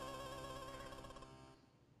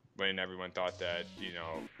when everyone thought that, you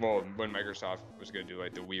know, well, when Microsoft was gonna do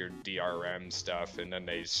like the weird DRM stuff, and then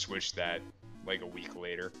they switched that like a week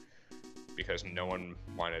later because no one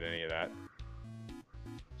wanted any of that.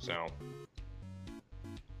 So,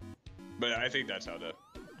 but I think that's how the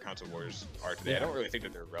console wars are today. I don't really think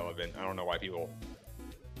that they're relevant. I don't know why people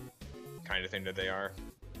kind of think that they are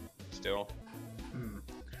still,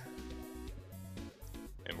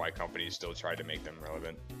 and why companies still try to make them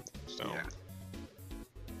relevant. So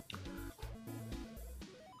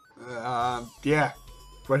yeah,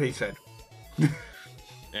 what he said.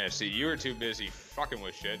 Yeah, see, you were too busy fucking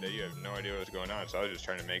with shit that you have no idea what was going on, so I was just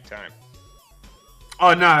trying to make time.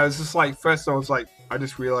 Oh no, it's just like, first I was like, I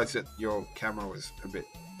just realized that your camera was a bit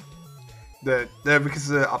because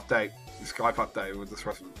of the update, the Skype update, with this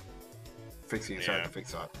wasn't fixing it, so I had to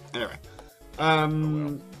fix that. Anyway,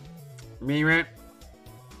 me rant.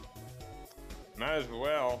 Might as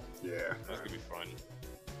well. Yeah, that's gonna be fun.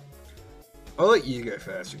 I'll let you go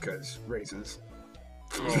first because reasons.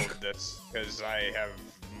 Well, that's because I have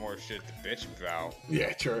more shit to bitch about.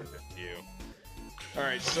 Yeah, true. You. All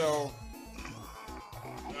right, so.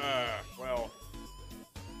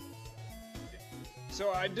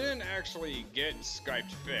 So I didn't actually get Skype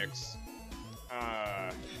fixed. I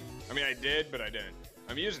mean, I did, but I didn't.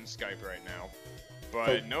 I'm using Skype right now,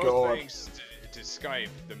 but thanks to Skype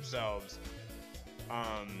themselves.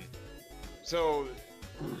 So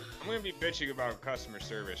I'm gonna be bitching about customer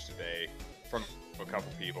service today from a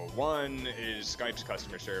couple people. One is Skype's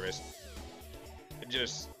customer service.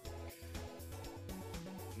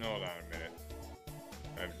 Hold on a minute.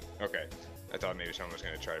 Okay. I thought maybe someone was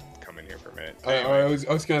going to try to come in here for a minute. Anyway.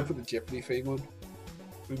 I was going to put the Jeopardy theme on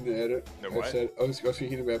in the edit. The what? I was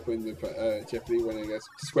thinking about putting the Jeopardy when I guess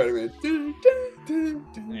Spider-Man.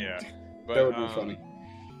 Yeah. But, that would be funny.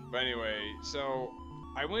 But anyway, so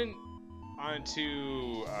I went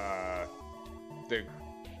onto the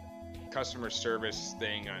customer service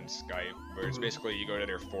thing on Skype, where it's basically you go to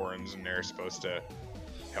their forums and they're supposed to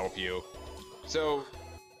help you. So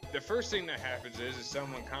the first thing that happens is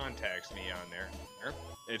someone contacts me on there.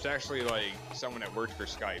 It's actually like someone that worked for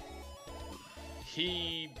Skype.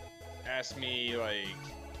 He asked me, like,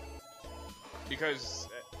 because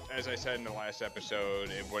as I said in the last episode,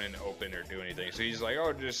 it wouldn't open or do anything. So he's like,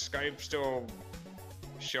 "Oh, does Skype still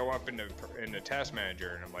show up in the task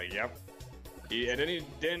manager?" And I'm like, "Yep." And then he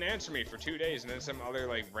didn't answer me for 2 days, and then some other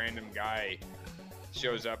like random guy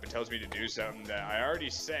shows up and tells me to do something that I already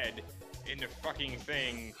said in the fucking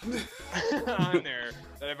thing on there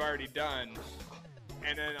that I've already done.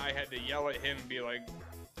 And then I had to yell at him and be like,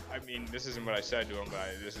 I mean, this isn't what I said to him,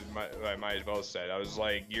 but this is what I might as well have said. I was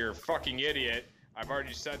like, "You're a fucking idiot. I've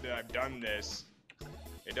already said that I've done this.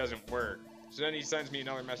 It doesn't work." So then he sends me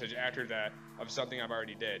another message after that of something I've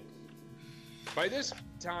already did. By this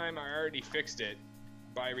time, I already fixed it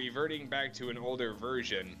by reverting back to an older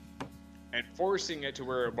version and forcing it to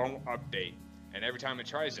where it won't update. And every time it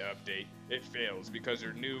tries to update, it fails because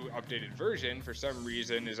their new updated version, for some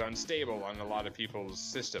reason, is unstable on a lot of people's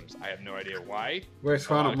systems. I have no idea why. Where's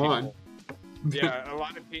one of mine? Yeah, a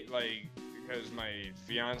lot of people, like, because my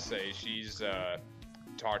fiance, she's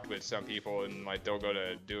talked with some people, and like they'll go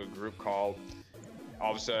to do a group call.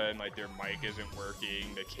 All of a sudden, like, their mic isn't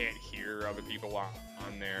working. They can't hear other people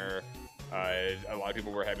on there. A lot of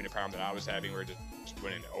people were having a problem that I was having where it just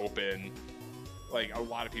wouldn't open. Like, a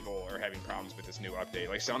lot of people are having problems with this new update.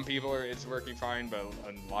 Like, some people it's working fine, but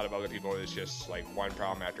a lot of other people it's just like one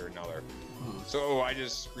problem after another. So I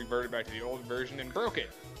just reverted back to the old version and broke it.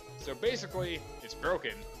 So basically, it's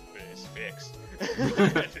broken, but it's fixed.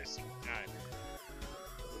 At this time.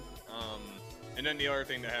 And then the other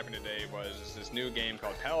thing that happened today was this new game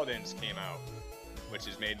called Paladins came out, which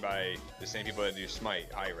is made by the same people that do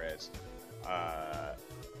Smite, Hi-Rez.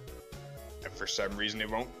 For some reason, it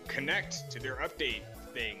won't connect to their update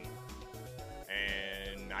thing.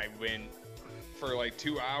 And I went for like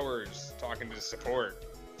 2 hours talking to support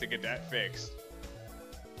to get that fixed.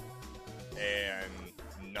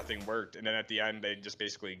 And nothing worked. And then at the end, they just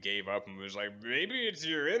basically gave up and was like, "Maybe it's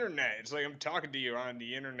your internet." It's like, I'm talking to you on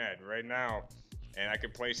the internet right now. And I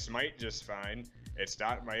could play Smite just fine. It's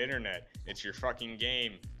not my internet. It's your fucking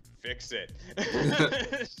game. Fix it.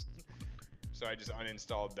 So I just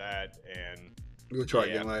uninstalled that, and we'll try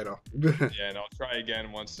again later. Yeah, and I'll try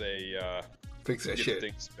again once they fix that get shit.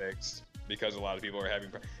 things fixed, because a lot of people are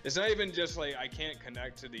having. It's not even just like I can't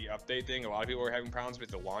connect to the update thing. A lot of people are having problems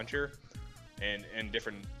with the launcher, and in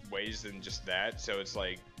different ways than just that. So it's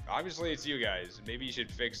like, obviously it's you guys. Maybe you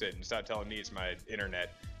should fix it and stop telling me it's my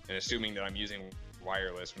internet and assuming that I'm using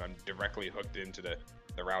wireless when I'm directly hooked into the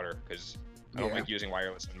router, because I don't like using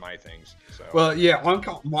wireless in my things. So. Well, yeah,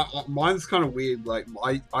 mine's kind of weird. Like,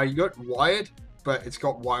 I got wired, but it's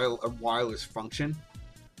got a wireless function.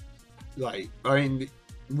 Like, I mean,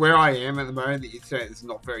 where I am at the moment, the internet is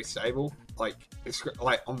not very stable. Like, it's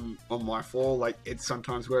like on my floor, like, it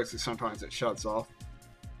sometimes works and sometimes it shuts off.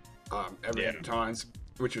 Every times,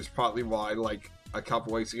 which was partly why, like, a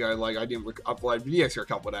couple weeks ago, like, I didn't upload videos for a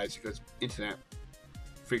couple of days because internet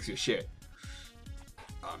fixes shit.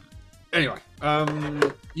 Anyway,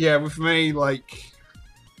 yeah, with me, like,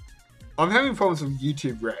 I'm having problems with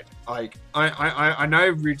YouTube Red. Like, I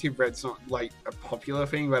know YouTube Red's not, like, a popular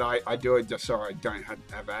thing, but I do it just so I don't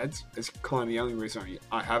have ads. It's kind of the only reason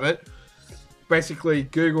I have it. Basically,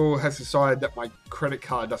 Google has decided that my credit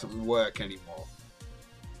card doesn't work anymore.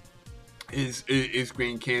 Is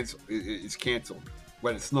being cancelled. It's cancelled,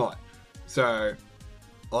 but it's not. So,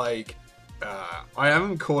 like, I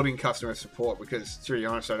haven't called in customer support because, to be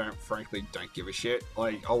honest, I frankly don't give a shit.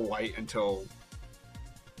 Like, I'll wait until,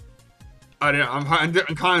 I don't know.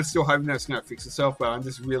 I'm kind of still hoping that's gonna fix itself, but I'm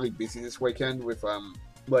just really busy this weekend with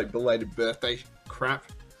like belated birthday crap.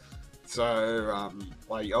 So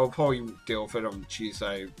like, I'll probably deal with it on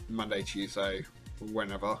Monday, Tuesday,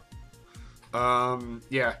 whenever.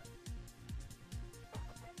 Yeah.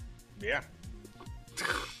 Yeah.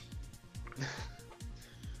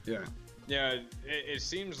 Yeah. Yeah, it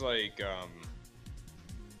seems like,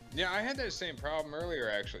 yeah, I had that same problem earlier,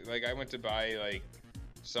 actually. Like, I went to buy, like,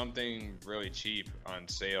 something really cheap on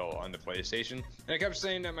sale on the PlayStation, and it kept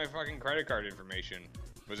saying that my fucking credit card information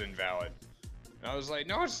was invalid. And I was like,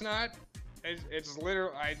 no, it's not. It's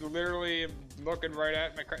literally, I literally am looking right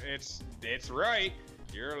at my credit. It's right.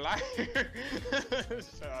 You're a liar.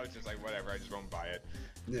 So I was just like, whatever, I just won't buy it.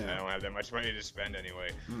 Yeah. I don't have that much money to spend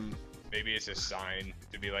anyway. Maybe it's a sign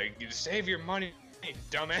to be like, you save your money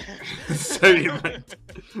dumbass. Save your money.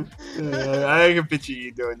 I can picture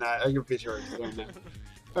you doing that. I can picture you doing that.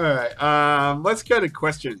 All right, let's go to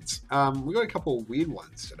questions. We got a couple of weird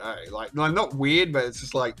ones today. Like, no, not weird, but it's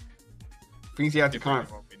just like things you have to kind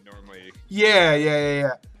of. What we normally...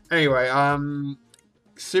 Yeah. Anyway,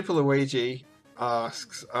 Super Luigi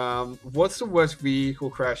asks, what's the worst vehicle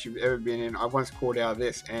crash you've ever been in? I once caught out of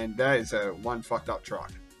this, and that is one fucked up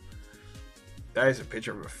truck. That is a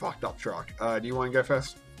picture of a fucked up truck. Do you want to go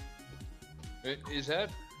first? Is that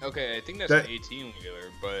okay? I think that's an 18-wheeler,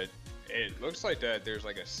 but it looks like that there's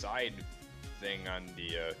like a side thing on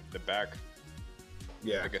the back.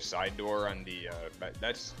 Yeah, like a side door on the back.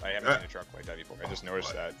 That's I haven't seen a truck like that before. I just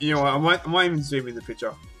noticed that. You know what? I might even zoom in the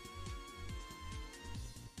picture.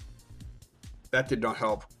 That did not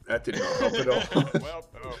help. That did not help at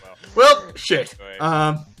all. Well, shit.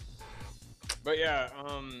 But yeah,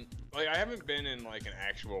 like I haven't been in like an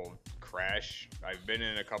actual crash. I've been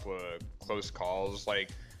in a couple of close calls. Like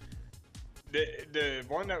the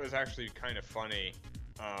one that was actually kind of funny,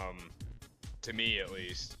 to me at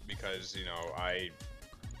least, because you know I'm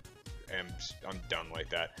dumb like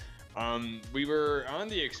that. We were on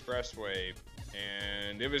the expressway,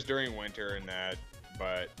 and it was during winter and that,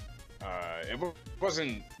 but it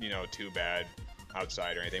wasn't, you know, too bad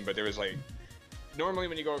outside or anything. But there was like, normally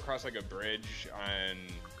when you go across like a bridge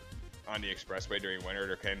on the expressway during winter,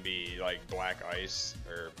 there can be like black ice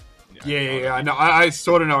or. Yeah. I know. I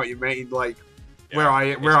sort of know what you mean. Like where I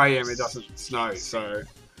am, it doesn't snow, so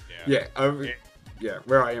yeah.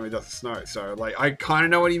 Where I am, it doesn't snow. So, like, I kind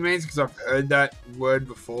of know what he means because I've heard that word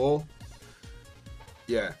before.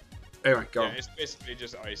 Yeah. Anyway, go on. It's basically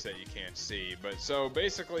just ice that you can't see. But so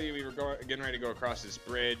basically, we were getting ready to go across this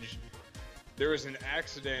bridge. There was an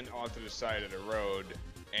accident off to the side of the road,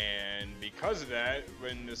 and because of that,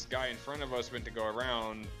 when this guy in front of us went to go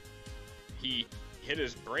around, he hit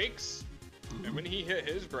his brakes. And when he hit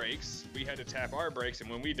his brakes, we had to tap our brakes, and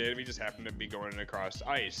when we did, we just happened to be going across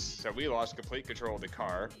ice. So we lost complete control of the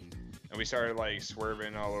car, and we started like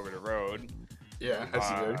swerving all over the road. Yeah,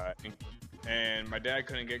 that's good. And my dad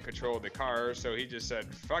couldn't get control of the car, so he just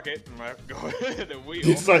said, "Fuck it," and let go of the wheel.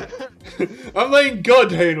 It's like, I'm letting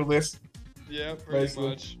God handle this. Yeah, pretty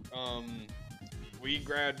much. We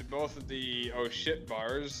grabbed both of the oh shit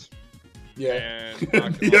bars. Yeah. And I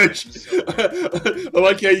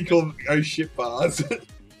like how you call them oh shit bars.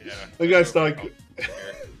 Yeah. I'm gonna start.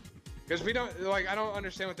 Because we don't like. I don't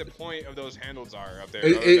understand what the point of those handles are up there.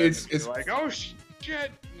 It's like oh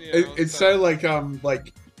shit. You know, it's so like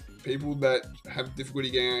people that have difficulty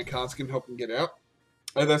getting out of cars can help them get out.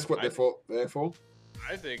 Oh, that's what they're for.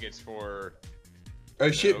 I think it's for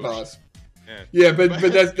oh shit bars. Yeah, but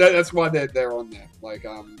that's why they're on there. Like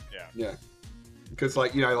yeah. Because,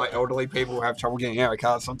 like, you know, like, elderly people have trouble getting out of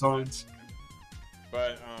cars sometimes.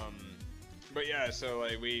 But yeah, so,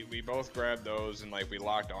 like, we both grabbed those and, like, we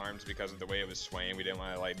locked arms because of the way it was swaying. We didn't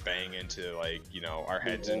want to, like, bang into, like, you know, our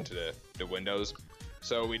heads into the windows.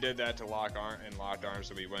 So we did that to locked arms,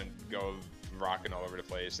 so we wouldn't go rocking all over the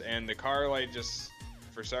place. And the car, like, just,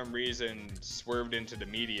 for some reason, swerved into the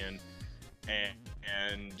median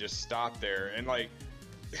and just stopped there. And, like,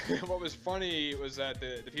 what was funny was that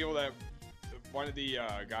the people that... One of the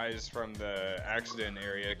guys from the accident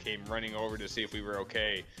area came running over to see if we were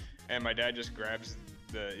okay, and my dad just grabs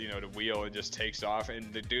the wheel and just takes off,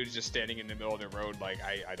 and the dude's just standing in the middle of the road like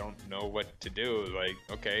I don't know what to do. Like,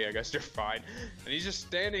 okay, I guess they're fine, and he's just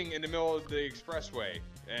standing in the middle of the expressway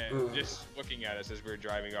and just looking at us as we were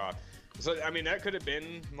driving off. So I mean that could have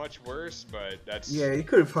been much worse, but that's he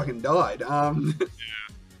could have fucking died. Yeah,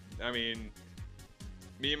 I mean,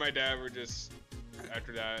 me and my dad were just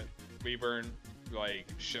after that. We weren't like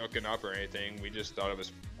shooken up or anything. We just thought it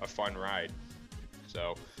was a fun ride.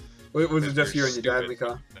 So was it just you and your dad in the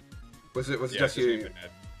car? Was it just you?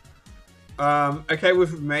 Okay,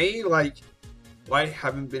 with me, like, I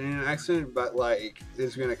haven't been in an accident, but like,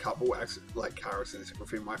 there's been a couple car accidents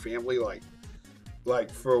within my family. Like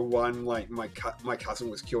for one, like my cousin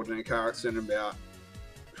was killed in a car accident about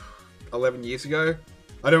 11 years ago.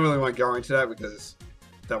 I don't really want to go into that because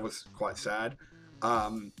that was quite sad.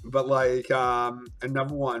 But like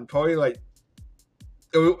another one, probably like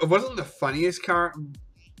it wasn't the funniest car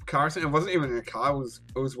accident. It wasn't even in a car.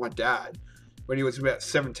 It was my dad when he was about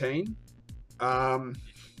 17. I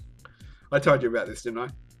told you about this, didn't I?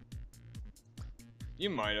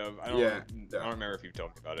 You might have. I don't remember if you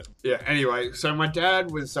told me about it. Yeah. Anyway, so my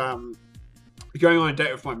dad was going on a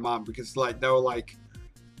date with my mum because like they were like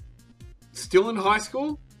still in high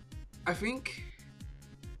school, I think.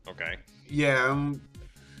 Okay. Yeah,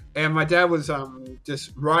 and my dad was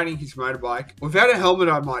just riding his motorbike without a helmet,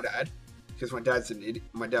 I might add. because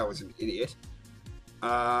my dad was an idiot.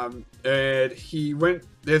 And he went.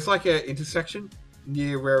 There's like an intersection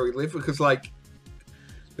near where we live because like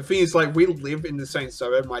the thing is like we live in the same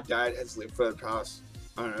suburb. My dad has lived for the past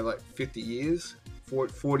I don't know like 50 years,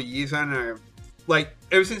 40 years. I don't know. Like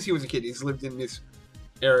ever since he was a kid, he's lived in this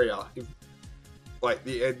area, like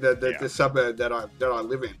the suburb that I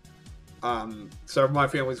live in. So my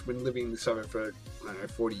family's been living in the suburb for I don't know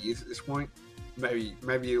 40 years at this point, maybe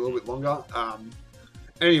a little bit longer.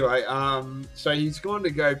 Anyway, so he's gone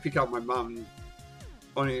to go pick up my mum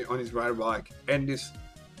on his motorbike, and this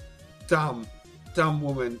dumb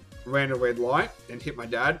woman ran a red light and hit my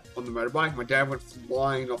dad on the motorbike. My dad went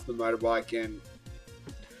flying off the motorbike, and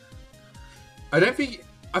I think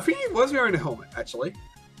he was wearing a helmet, actually.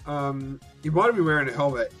 He might have been wearing a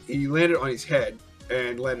helmet. He landed on his head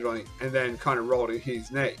and then kind of rolled and hit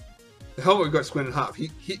his knee. The helmet got split in half.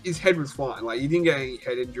 His head was fine. Like, he didn't get any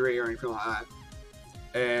head injury or anything like that.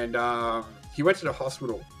 And he went to the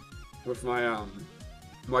hospital with my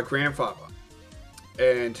my grandfather,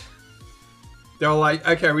 and they were like,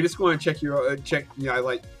 "Okay, we just want to check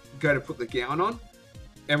like go to put the gown on."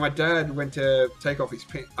 And my dad went to take off his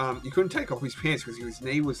pants. He couldn't take off his pants because his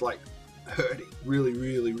knee was like hurting really,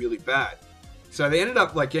 really, really bad. So they ended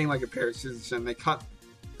up like getting like a pair of scissors, and they cut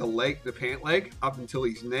the pant leg up until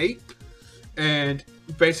his knee, and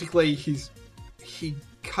basically he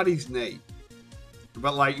cut his knee.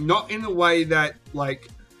 But like not in the way that like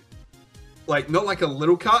not like a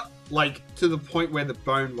little cut, like to the point where the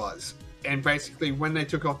bone was. And basically when they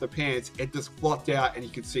took off the pants, it just flopped out and you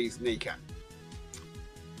could see his kneecap.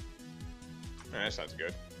 Oh, that sounds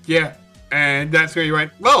good. Yeah. And that's where he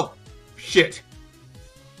went, well, shit.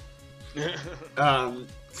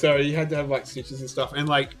 So he had to have like stitches and stuff. And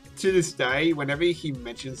like to this day, whenever he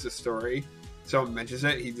mentions the story, someone mentions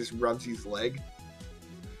it, he just rubs his leg.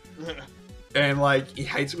 And, like, he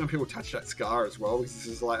hates it when people touch that scar as well. Because he's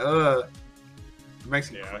just like, ugh. It makes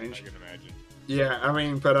him cringe. I can imagine. Yeah, I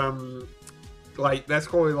mean, but, like, that's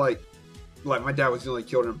probably, like, my dad was nearly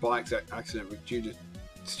killed in a bike accident due to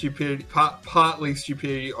stupidity, partly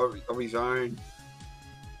stupidity of his own.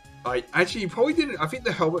 Like, actually, he probably didn't. I think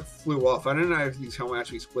the helmet flew off. I don't know if his helmet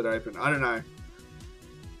actually split open. I don't know.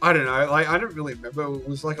 Like, I don't really remember. It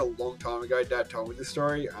was, like, a long time ago. Dad told me this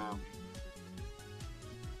story.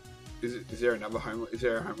 Is there a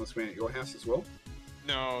homeless man at your house as well?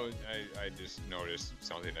 No, I just noticed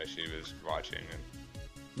something that she was watching, and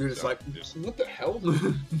you're just like, what the hell?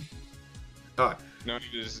 Oh. No,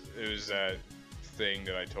 it was that thing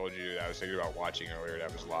that I told you that I was thinking about watching earlier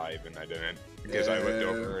that was live, and I didn't because I looked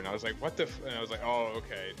over and I was like, what the? And I was like, oh,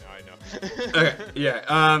 okay, now I know. Okay,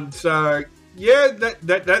 yeah. So yeah,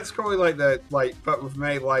 that's probably like the but with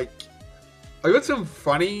me, like, I got some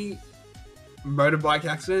funny motorbike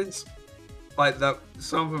accidents, like that.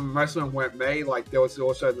 Some of them, most of them weren't me. Like, there was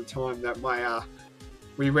also the time that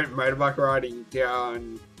we went motorbike riding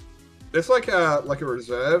down. There's like a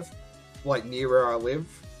reserve, like near where I live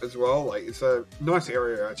as well. Like, it's a nice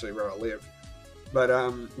area actually where I live. But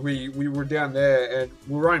we were down there and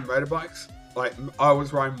we were riding motorbikes. Like, I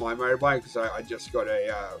was riding my motorbike because I just got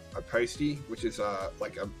a postie, which is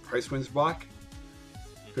like a postman's bike.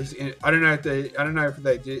 Because I don't know if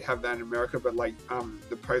they did have that in America, but like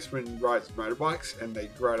the postman rides motorbikes and they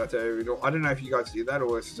ride out there. I don't know if you guys did that,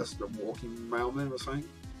 or it's just a walking mailman or something.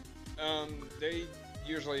 They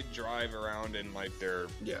usually drive around in like their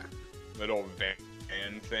little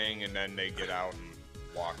van thing, and then they get out and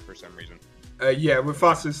walk for some reason. Yeah, with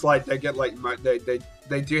us it's like they get like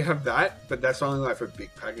they do have that, but that's only like for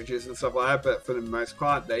big packages and stuff like that. But for the most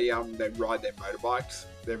part, they ride their motorbikes.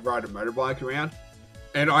 They ride a motorbike around.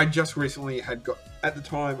 And I just recently had got, at the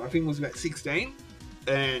time, I think it was about 16,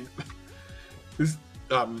 and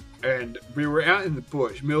and we were out in the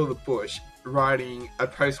bush, middle of the bush, riding a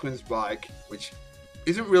postman's bike, which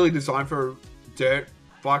isn't really designed for dirt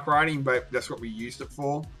bike riding, but that's what we used it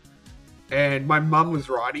for. And my mum was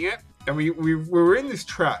riding it, and we were in this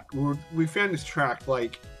track. We found this track,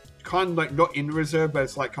 like, kind of like not in the reserve, but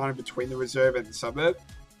it's like kind of between the reserve and the suburb.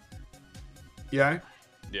 Yeah?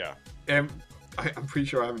 Yeah. And I'm pretty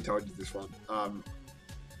sure I haven't told you this one.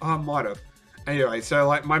 I might have. Anyway, so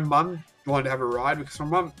like my mum wanted to have a ride because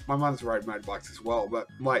my mum's rode motorbikes as well. But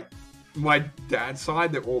my dad's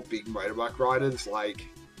side, they're all big motorbike riders. Like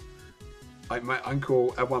my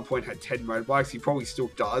uncle at one point had 10 motorbikes. He probably still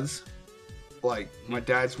does. Like my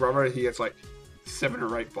dad's brother, he has like 7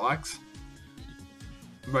 or 8 bikes.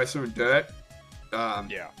 Most of them dirt.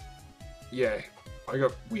 Yeah. I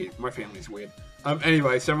got weird. My family's weird.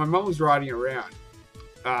 Anyway, so my mum was riding around,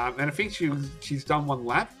 and I think she's done one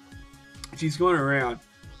lap. She's gone around,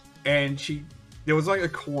 and there was like a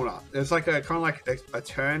corner. There's like a kind of like a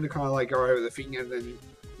turn to kind of like go over the thing, and then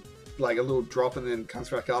like a little drop, and then comes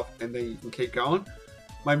back up, and then you can keep going.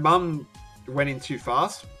 My mum went in too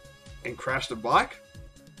fast and crashed the bike.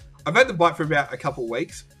 I've had the bike for about a couple of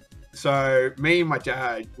weeks. So me and my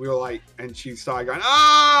dad, we were like, and she started going,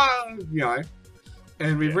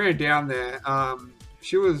 and we ran down there.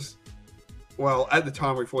 She was, well, at the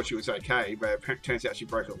time we thought she was okay, but it turns out she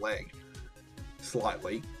broke her leg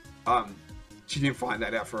slightly. She didn't find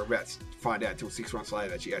that out until 6 months later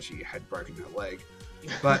that she actually had broken her leg.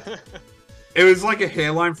 But it was like a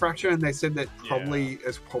hairline fracture, and they said that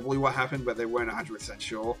is probably what happened, but they weren't 100%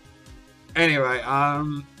 sure. Anyway,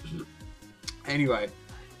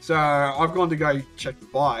 so I've gone to go check the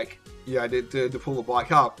bike, to pull the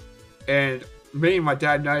bike up, and me and my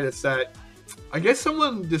dad noticed that I guess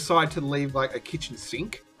someone decided to leave like a kitchen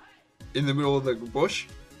sink in the middle of the bush.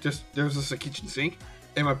 There was just a kitchen sink,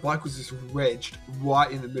 and my bike was just wedged right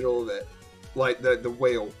in the middle of it, like the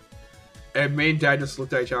wheel. And me and Dad just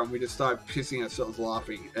looked at each other and we just started pissing ourselves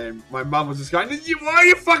laughing. And my mum was just going, "Why are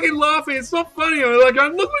you fucking laughing? It's not funny." I was like,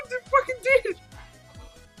 "Look what you fucking did."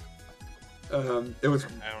 It was.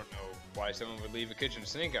 I don't know why someone would leave a kitchen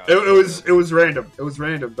sink out. It was random. It was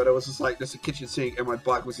random, but it was just a kitchen sink, and my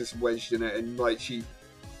bike was just wedged in it, and like she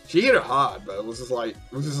hit it hard, but it was just like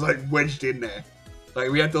wedged in there.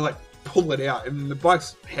 Like we had to like pull it out, and the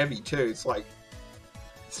bike's heavy too. It's like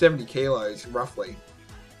 70 kilos roughly.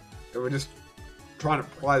 And we're just trying to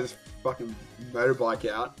pry this fucking motorbike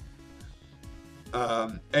out.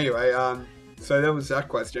 So that was that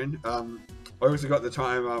question. I also got the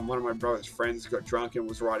time one of my brother's friends got drunk and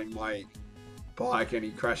was riding my bike and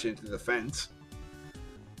he crashed into the fence.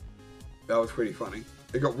 That was pretty funny.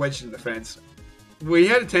 It got wedged in the fence. We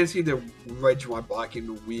had a tendency to wedge my bike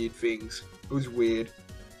into weird things. It was weird.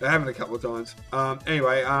 That happened a couple of times.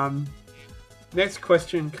 Next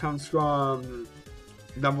question comes from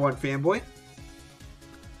Number One Fanboy.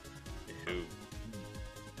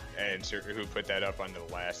 Who put that up on the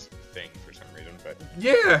last thing for some reason, but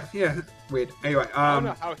yeah, weird. Anyway, I don't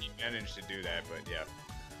know how he managed to do that, but yeah.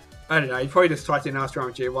 I don't know. He probably just typed in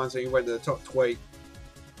AskRMG1, so he went to the top tweet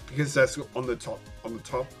because that's on the top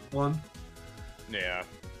one. Yeah.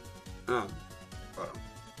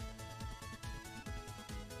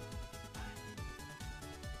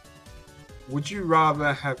 Would you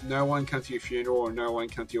rather have no one come to your funeral or no one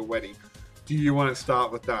come to your wedding? Do you want to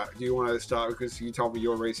start with that? Do you want to start because you told me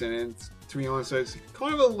your reason, and to be honest, it's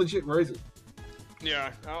kind of a legit reason.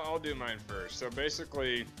 Yeah, I'll do mine first. So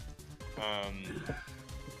basically,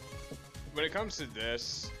 when it comes to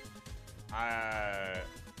this, I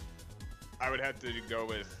would have to go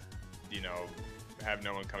with, have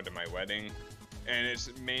no one come to my wedding, and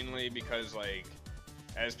it's mainly because, like,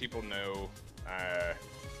 as people know,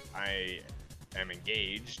 I am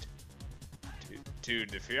engaged to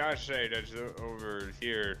the fiance that's over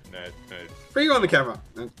here. Bring you on the camera.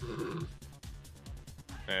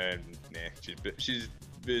 And she's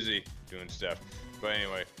busy doing stuff. But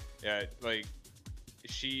anyway, yeah, like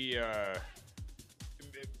she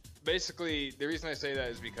basically the reason I say that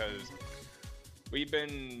is because we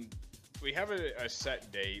have a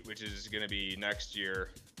set date, which is going to be next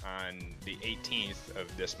year on the 18th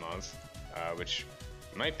of this month, which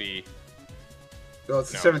might be. Well,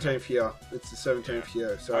 it's the 17th year. It's the 17th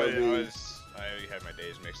year, so I had my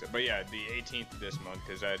days mixed up. But yeah, the 18th of this month,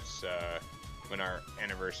 because that's when our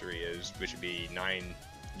anniversary is, which would be 9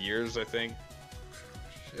 years, I think.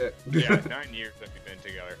 Shit. Yeah, 9 years that we've been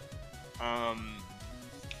together.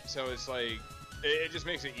 So it's like, it just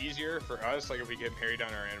makes it easier for us, like if we get married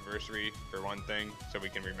on our anniversary, for one thing, so we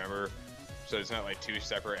can remember. So it's not like 2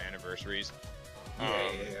 separate anniversaries. Yeah,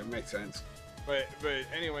 it makes sense. But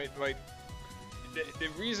anyway, like, the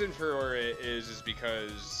reason for it is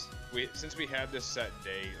because since we had this set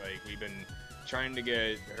date, like, we've been trying to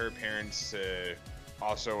get her parents to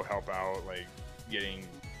also help out, like, getting,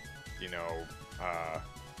 what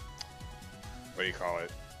do you call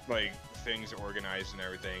it? Like, things organized and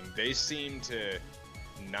everything. They seem to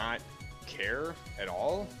not care at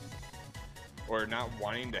all, or not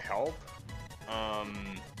wanting to help.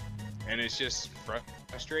 And it's just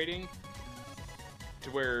frustrating. To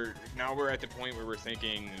where now we're at the point where we're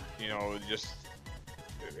thinking, just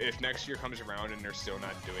if next year comes around and they're still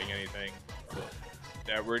not doing anything,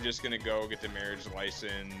 that we're just gonna go get the marriage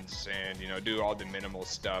license and do all the minimal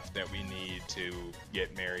stuff that we need to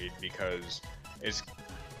get married, because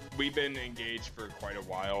we've been engaged for quite a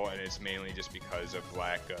while, and it's mainly just because of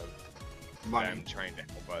lack of money. Them trying to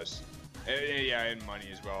help us, and money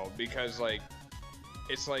as well, because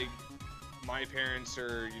it's like my parents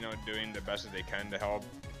are, doing the best that they can to help,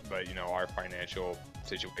 but you know, our financial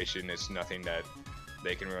situation is nothing that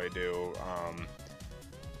they can really do,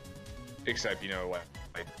 except, you know,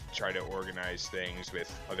 like try to organize things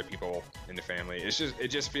with other people in the family. It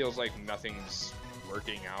just feels like nothing's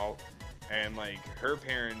working out, and like her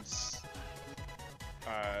parents,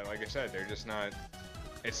 like I said, they're just not.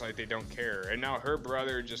 It's like they don't care. And now her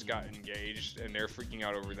brother just got engaged, and they're freaking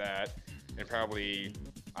out over that. And probably,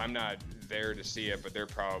 I'm not there to see it, but they're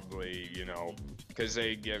probably, you know, because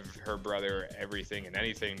they give her brother everything and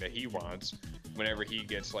anything that he wants. Whenever he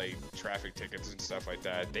gets like traffic tickets and stuff like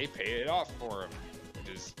that, they pay it off for him, which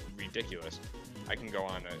is ridiculous. I can go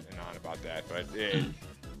on and on about that, but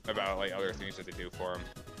about like other things that they do for him.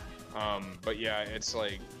 But yeah, it's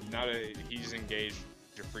like now that he's engaged,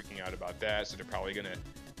 they're freaking out about that, so they're probably gonna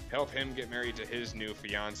help him get married to his new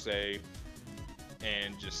fiance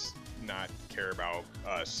and just not care about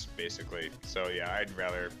us, basically. So yeah, I'd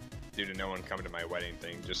rather do to no one come to my wedding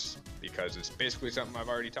thing, just because it's basically something I've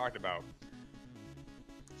already talked about.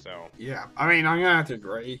 So yeah, I mean, I'm gonna have to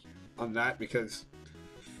agree on that, because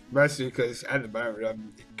mostly because at the moment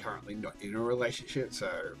I'm currently not in a relationship,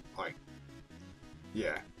 so like,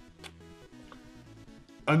 yeah,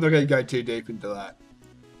 I'm not gonna go too deep into that.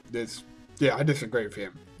 Yeah, I disagree with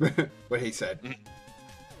him what he said.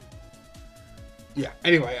 Yeah.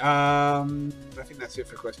 Anyway, I think that's it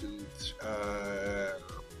for questions.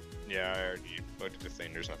 Yeah, I already looked at the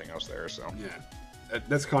thing. There's nothing else there, so yeah,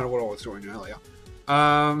 that's kind of what I was doing earlier.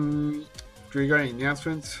 Do you got any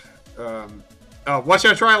announcements? Watch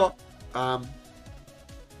our trailer.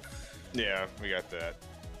 Yeah, we got that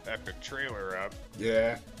epic trailer up.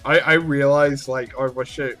 Yeah, I realized, like, I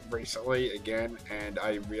watched it recently again, and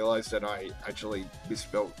I realized that I actually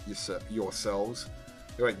misspelled yourselves.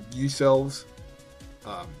 You went yourselves.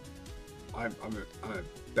 I'm a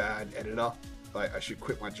bad editor. Like, I should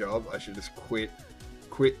quit my job. I should just quit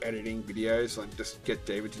editing videos and just get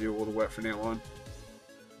David to do all the work from now on.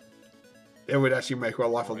 It would actually make my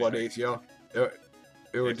life a lot easier.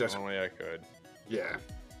 It would just. If only I could. Yeah,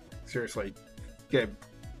 seriously, get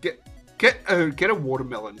a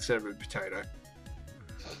watermelon instead of a potato.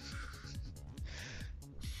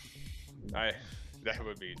 That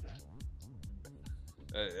would be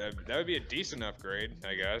a decent upgrade,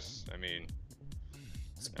 I guess. I mean,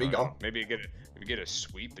 it's bigger. Maybe get a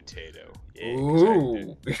sweet potato. Yeah,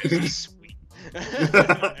 ooh, sweet.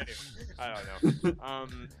 Anyway, I don't know.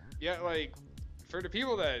 Yeah, like for the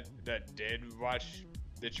people that did watch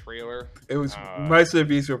the trailer, it was most of the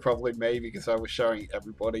views were probably me, because I was showing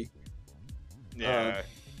everybody. Yeah.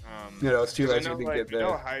 It's too late to get there.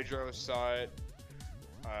 I know Hydro saw it.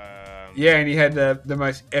 Yeah, and he had the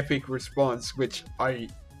most epic response, which I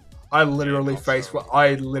literally face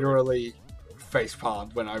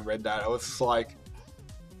palmed when I read that. I was just like,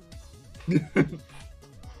 it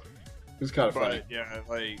was kind of funny. Yeah,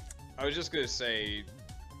 like I was just gonna say,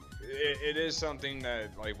 it is something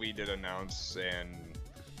that like we did announce, and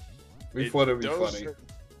we thought it'd be funny.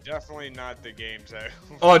 Definitely not the games that.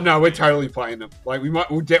 Oh no, we're totally playing them. Like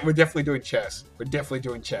we're definitely doing chess. We're definitely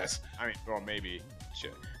doing chess. I mean, well, maybe.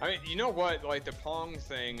 I mean, you know what? Like the Pong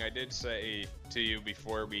thing, I did say to you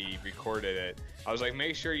before we recorded it. I was like,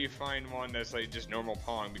 make sure you find one that's like just normal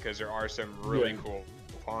Pong, because there are some really cool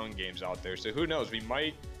Pong games out there. So who knows? We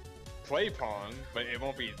might play Pong, but it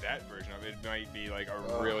won't be that version of it. It might be like a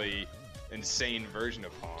really insane version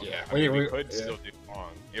of Pong. Yeah, I mean, we could still do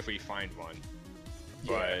Pong if we find one.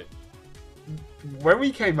 But when we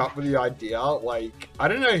came up with the idea, like, I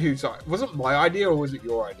don't know was it my idea or was it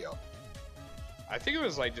your idea? I think it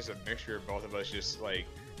was like just a mixture of both of us, just like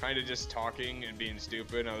kind of just talking and being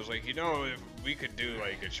stupid. And I was like, you know, if we could do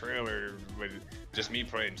like a trailer with just me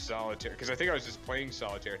playing solitaire, because I think I was just playing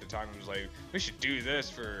solitaire at the time. I was like, we should do this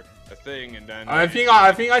for a thing, and then I think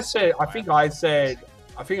I said,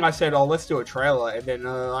 oh, let's do a trailer, and then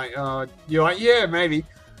you're like, yeah, maybe.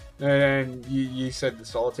 And you said the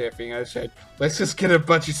solitaire thing. I said, let's just get a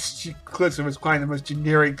bunch of clips of us playing the most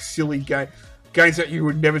generic, silly games that you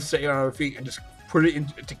would never see on a thing, and just put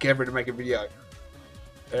it together to make a video.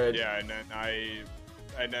 And then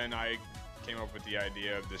I came up with the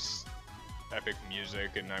idea of this epic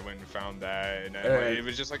music, and I went and found that, and it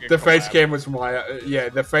was just like the face cam was my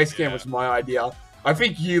cam was my idea. I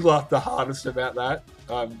think you laughed the hardest about that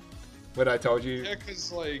when I told you. Yeah,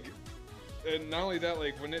 because like. And not only that,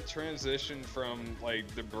 like when it transitioned from like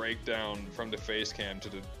the breakdown from the face cam to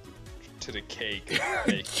the cake,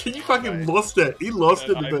 like, he fucking lost it. He lost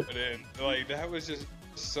it a bit. Like that was just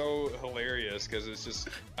so hilarious, because it's just,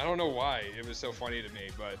 I don't know why it was so funny to me,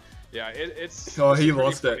 but yeah, it's he a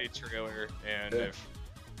lost funny it. Trailer, and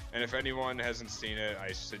And if anyone hasn't seen it,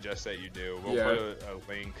 I suggest that you do. We'll Yeah. put a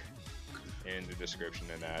link in the description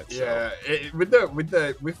in that. Yeah, So. with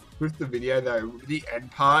the video though, the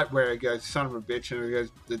end part where it goes "son of a bitch" and it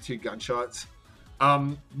goes the 2 gunshots.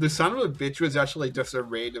 The son of a bitch was actually just a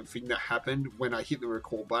random thing that happened when I hit the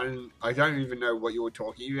record button. I don't even know what you were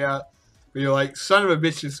talking about. But you're like, "Son of a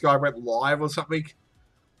bitch, this guy went live" or something.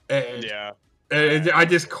 And, Yeah. and I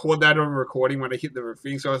just caught that on recording when I hit the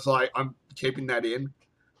thing, so I was like, I'm keeping that in.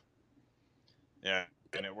 Yeah,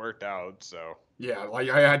 and it worked out, so. Yeah, like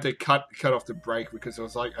I had to cut off the break because it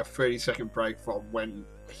was like a 30-second break from when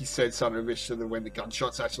he said "son of a bitch" to when the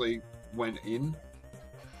gunshots actually went in.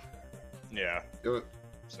 Yeah. It was,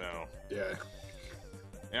 So. yeah.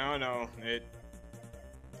 No.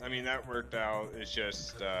 I mean, that worked out. It's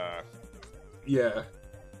just. Yeah.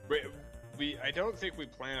 I don't think we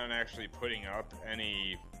plan on actually putting up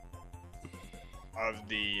any of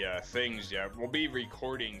the things yet. We'll be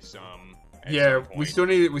recording some. Yeah, we still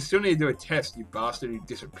need to do a test. You bastard who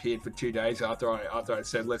disappeared for 2 days after I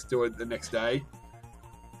said let's do it the next day.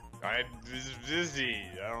 I was busy.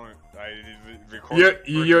 I recorded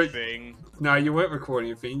a thing. No, you weren't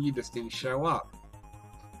recording a thing. You just didn't show up.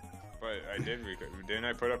 But I did record. Didn't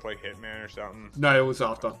I put up like Hitman or something? No, it was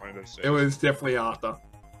after. One of those days. It was definitely after.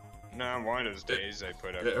 No, one of those days I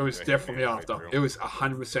put up. It was definitely after. playthrough. It was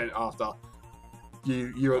 100% after.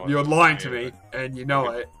 You're lying to me, and you know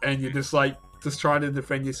it, and you're just trying to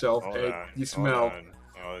defend yourself. And you smell.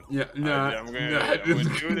 Yeah, no, I'm gonna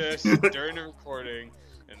do this during the recording,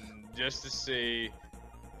 and just to see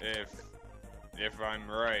if I'm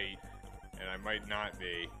right, and I might not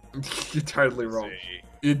be. You're totally wrong. See.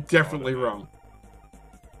 You're definitely wrong.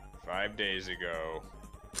 5 days ago.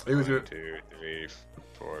 It was 1, 2, 3,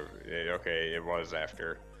 4. Okay, it was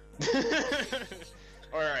after.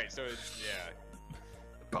 All right, so yeah.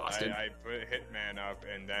 Bastard. I put Hitman up,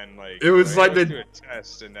 and then it was like do a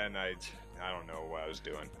test, and then I don't know what I was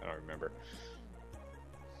doing. I don't remember.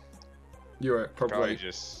 You were probably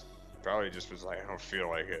just was like, I don't feel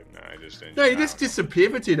like it. No, I just didn't. No, you just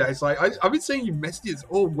disappeared for 2 days. Like I've been sending you messages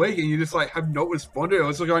all week, and you just have not responded. I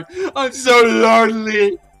was going, I'm so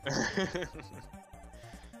lonely.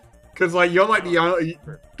 Because you're the only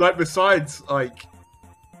besides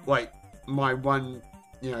my one,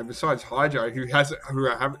 besides Hydro who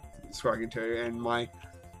I haven't spoken to, and my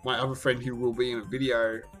other friend who will be in a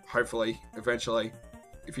video hopefully eventually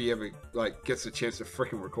if he ever gets a chance to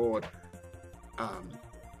freaking record,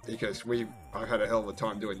 because I've had a hell of a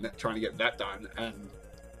time doing that, trying to get that done, and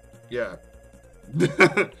yeah.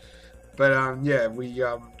 But we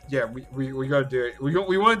got to do it.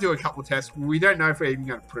 We want to do a couple of tests. We don't know if we're even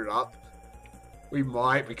going to put it up. We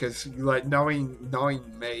might, because knowing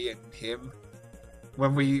me and him,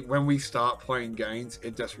 when we start playing games,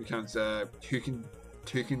 it just becomes who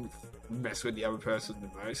can mess with the other person the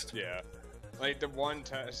most. Yeah, the one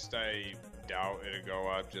test I doubt it'll go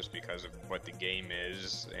up just because of what the game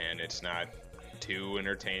is, and it's not too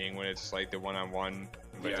entertaining when it's the one-on-one.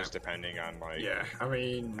 But just depending on I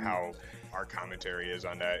mean, how our commentary is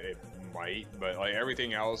on that, it might. But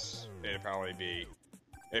everything else, it'd probably be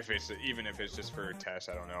even if it's just for a test.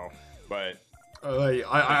 I don't know, but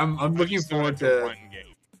I'm looking forward to one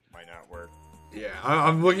game. Might not work. Yeah,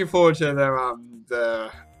 I'm looking forward to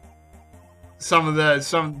the some of the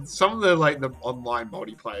the online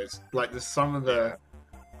multiplayers, some of the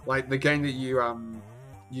the game that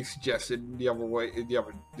you suggested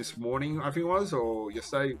this morning, I think it was, or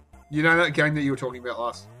yesterday. You know that game that you were talking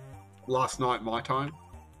about last night, my time.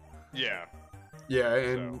 Yeah. Yeah,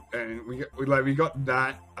 and we got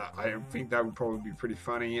that. I think that would probably be pretty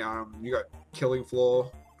funny. You got Killing Floor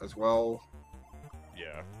as well.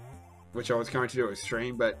 Yeah. Which I was going to do a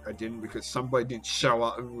stream, but I didn't because somebody didn't show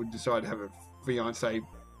up and would decide to have a fiance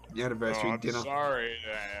anniversary dinner. Sorry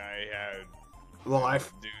that I had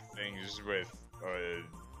life do things with a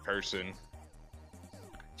person.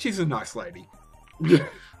 She's a nice lady.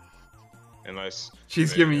 Unless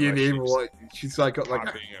she's giving you the evil. She's got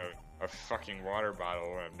a fucking water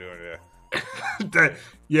bottle when I'm doing it.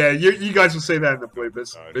 Yeah, you guys will see that in the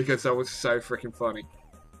bloopers because that was so freaking funny.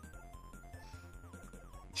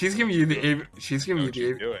 She's giving you the evil. She's giving you the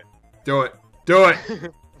evil. Do it. Do it. Do it.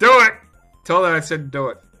 Do it. Tell her I said do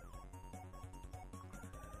it.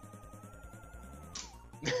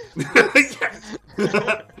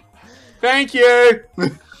 Thank you.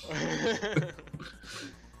 But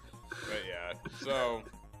yeah, so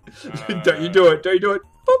don't you do it? Don't you do it?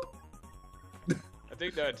 Boop. I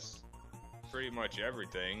think that's pretty much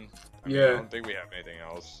everything. I don't think we have anything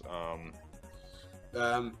else.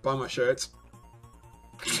 Buy my shirts.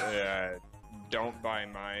 Yeah, don't buy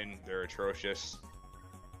mine. They're atrocious.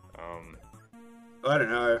 I don't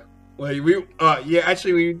know. Like yeah,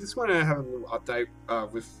 actually, we just want to have a little update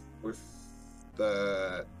with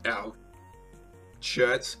our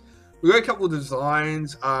shirts. We got a couple of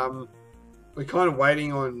designs. We're kind of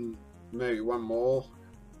waiting on maybe one more.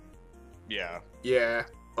 Yeah. Yeah,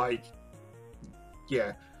 like,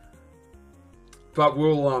 yeah. But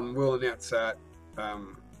we'll announce that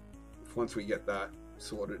once we get that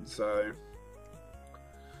sorted. So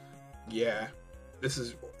yeah,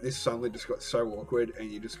 this suddenly just got so awkward,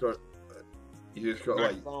 and you just got My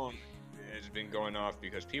like, phone has been going off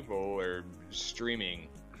because people are streaming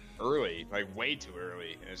early, like way too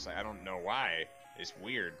early, and it's like I don't know why. It's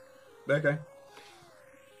weird. okay,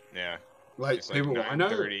 Yeah. like It's like people I know.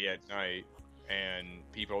 9:30 at night, and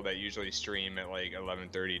people that usually stream at like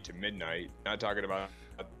 11:30 to midnight. Not talking about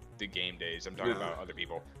the game days. I'm talking about other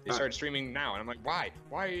people. They start streaming now, and I'm like, why?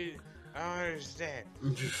 Why? I don't understand.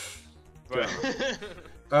 But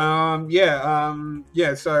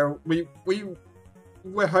yeah. So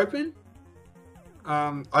we're hoping.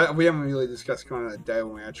 We haven't really discussed kind of the day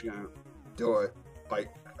when we're actually gonna do it.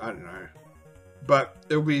 Like, I don't know, but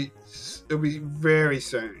it'll be very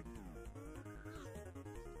soon.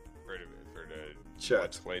 for the Shirts.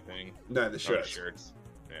 Let's Play thing. No, the shirts. Shirts.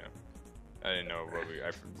 Yeah. I didn't know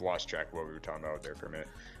I lost track of what we were talking about there for a minute.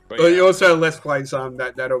 But But yeah. also Let's Play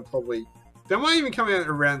that'll probably, they might even come out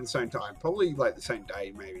around the same time. Probably like the same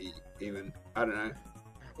day, maybe even. I don't know.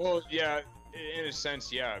 Well, yeah, in a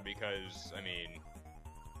sense, yeah, because I mean,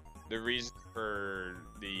 the reason for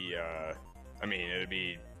the, I mean, it'd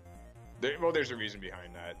be, there's a reason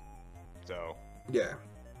behind that. So. Yeah.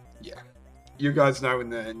 You guys know in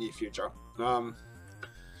the near future.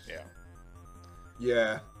 Yeah.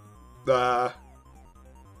 Yeah.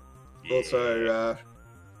 Also,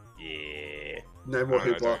 yeah. no more I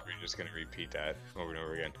hoopla. thought we were just gonna repeat that over and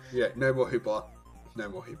over again. Yeah, no more hoopla. No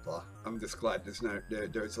more hoopla. I'm just glad there's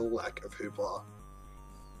a lack of hoopla.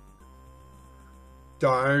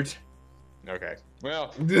 Don't. Okay.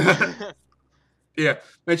 Well. Yeah.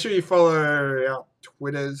 Make sure you follow our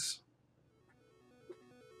Twitters.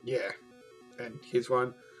 Yeah. And here's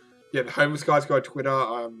one. Yeah, the Homeless Guy's got a Twitter.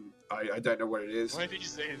 I don't know what it is. One of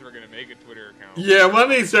these days we're gonna make a Twitter account. Yeah, one of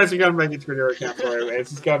these days we're gonna make a Twitter account for it.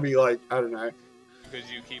 It's just gonna be like, I don't know. Because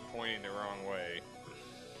you keep pointing the wrong way.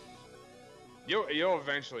 You'll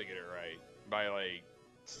eventually get it right by like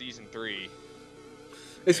season 3.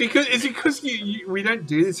 It's because we don't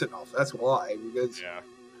do this enough. That's why. Because Yeah.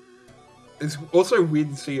 it's also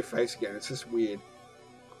weird to see your face again. It's just weird.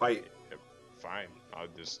 Like, Fine.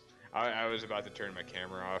 I was about to turn my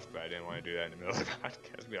camera off, but I didn't want to do that in the middle of the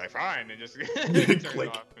podcast. Be like, fine, and just turn it click.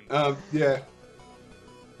 off. And, Yeah.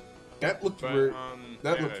 That looked but, rude.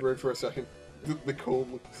 That yeah, looked rude for a second. The call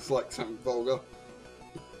looks like something vulgar.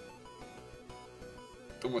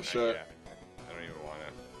 On my shirt. Yeah, I don't even want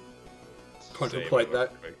to Contemplate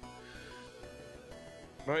that.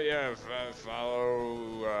 But yeah,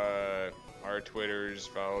 follow our Twitters.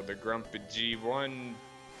 Follow the Grumpy G1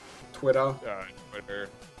 Twitter. Twitter,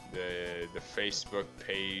 the Facebook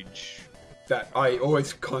page. That I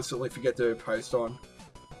always constantly forget to post on.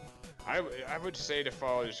 I would say to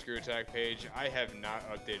follow the Screw Attack page. I have not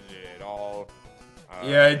updated it at all.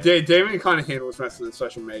 Yeah, Damon kind of handles most of the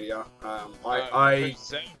social media. Because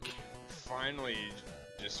Zach finally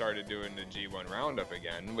just started doing the G1 Roundup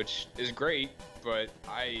again, which is great, but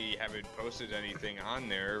I haven't posted anything on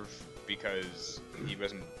there because he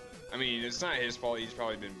wasn't. I mean, it's not his fault. He's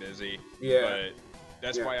probably been busy. Yeah. But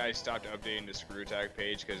that's why I stopped updating the Screw Attack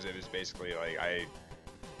page, because it was basically like I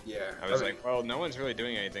was like, well, no one's really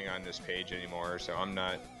doing anything on this page anymore, so I'm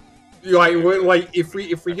not. Like if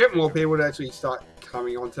we get more people to actually start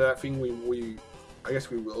coming onto that thing, I guess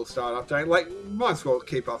we will start updating. Like, might as well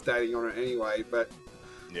keep updating on it anyway. But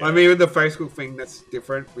Yeah. I mean, with the Facebook thing, that's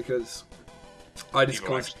different because I just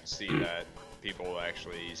people constantly actually see that. People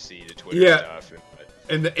actually see the Twitter stuff.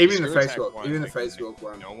 even the Screw Attack Facebook, one, even the like, Facebook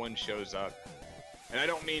one. No one shows up, and I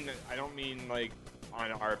don't mean like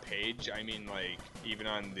on our page. I mean like even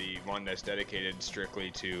on the one that's dedicated strictly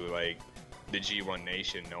to like the G1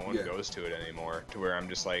 Nation. No one goes to it anymore. To where I'm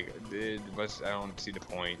just like, I don't see the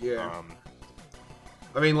point. Yeah.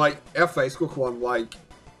 I mean, like our Facebook one, like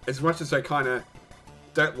as much as I kind of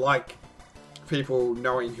don't like people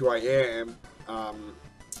knowing who I am,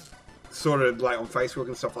 sort of like on Facebook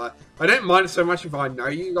and stuff like that. I don't mind it so much if I know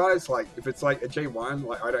you guys. Like if it's like a G1,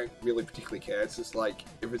 like I don't really particularly care. It's just like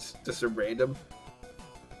if it's just a random.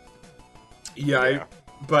 Yeah.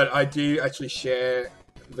 But I do actually share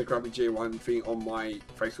the Grumpy G1 thing on my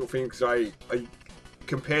Facebook thing because I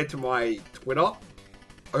compared to my Twitter,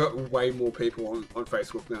 I got way more people on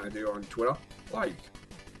Facebook than I do on Twitter. Like,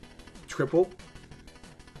 triple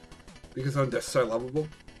because I'm just so lovable.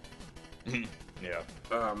 Yeah.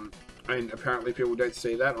 And apparently people don't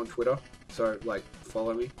see that on Twitter. So like,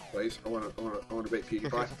 follow me, please. I want to beat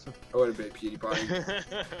PewDiePie. I want to beat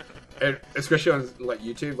PewDiePie, and especially on like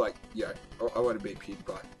YouTube. Like, yeah, I want to beat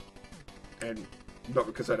PewDiePie, and not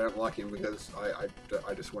because I don't like him, because I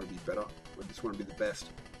just want to be better. I just want to be the best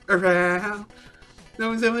around. No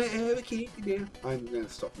one's ever keep me down. I'm gonna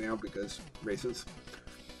stop now because reasons.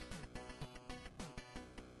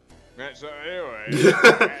 Right, so anyway,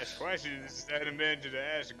 ask questions, send them in to the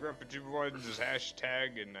Ask Grumpy 2-1's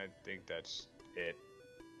hashtag, and I think that's it.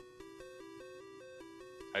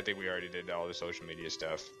 I think we already did all the social media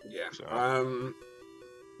stuff. Yeah. So.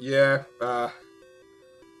 Yeah. I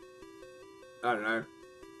don't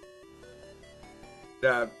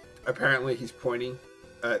know. Apparently he's pointing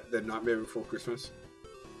at the Nightmare Before Christmas.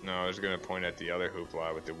 No, I was gonna point at the other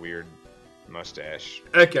hoopla with the weird mustache.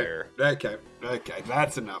 Okay. There. Okay.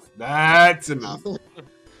 That's enough. That's enough.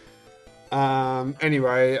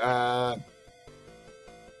 Anyway,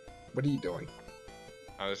 what are you doing?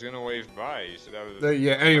 I was gonna wave bye. You said that was.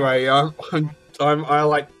 Yeah. Anyway, I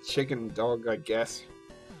like chicken dog, I guess,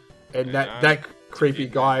 and that creepy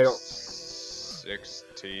guy.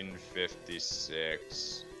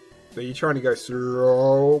 1656. So you trying to go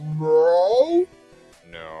slow mo?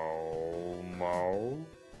 No mo.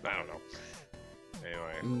 I don't know.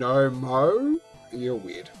 Anyway. No mo. You're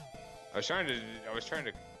weird. I was trying to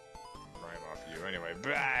rhyme off you. Anyway,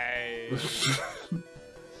 bye.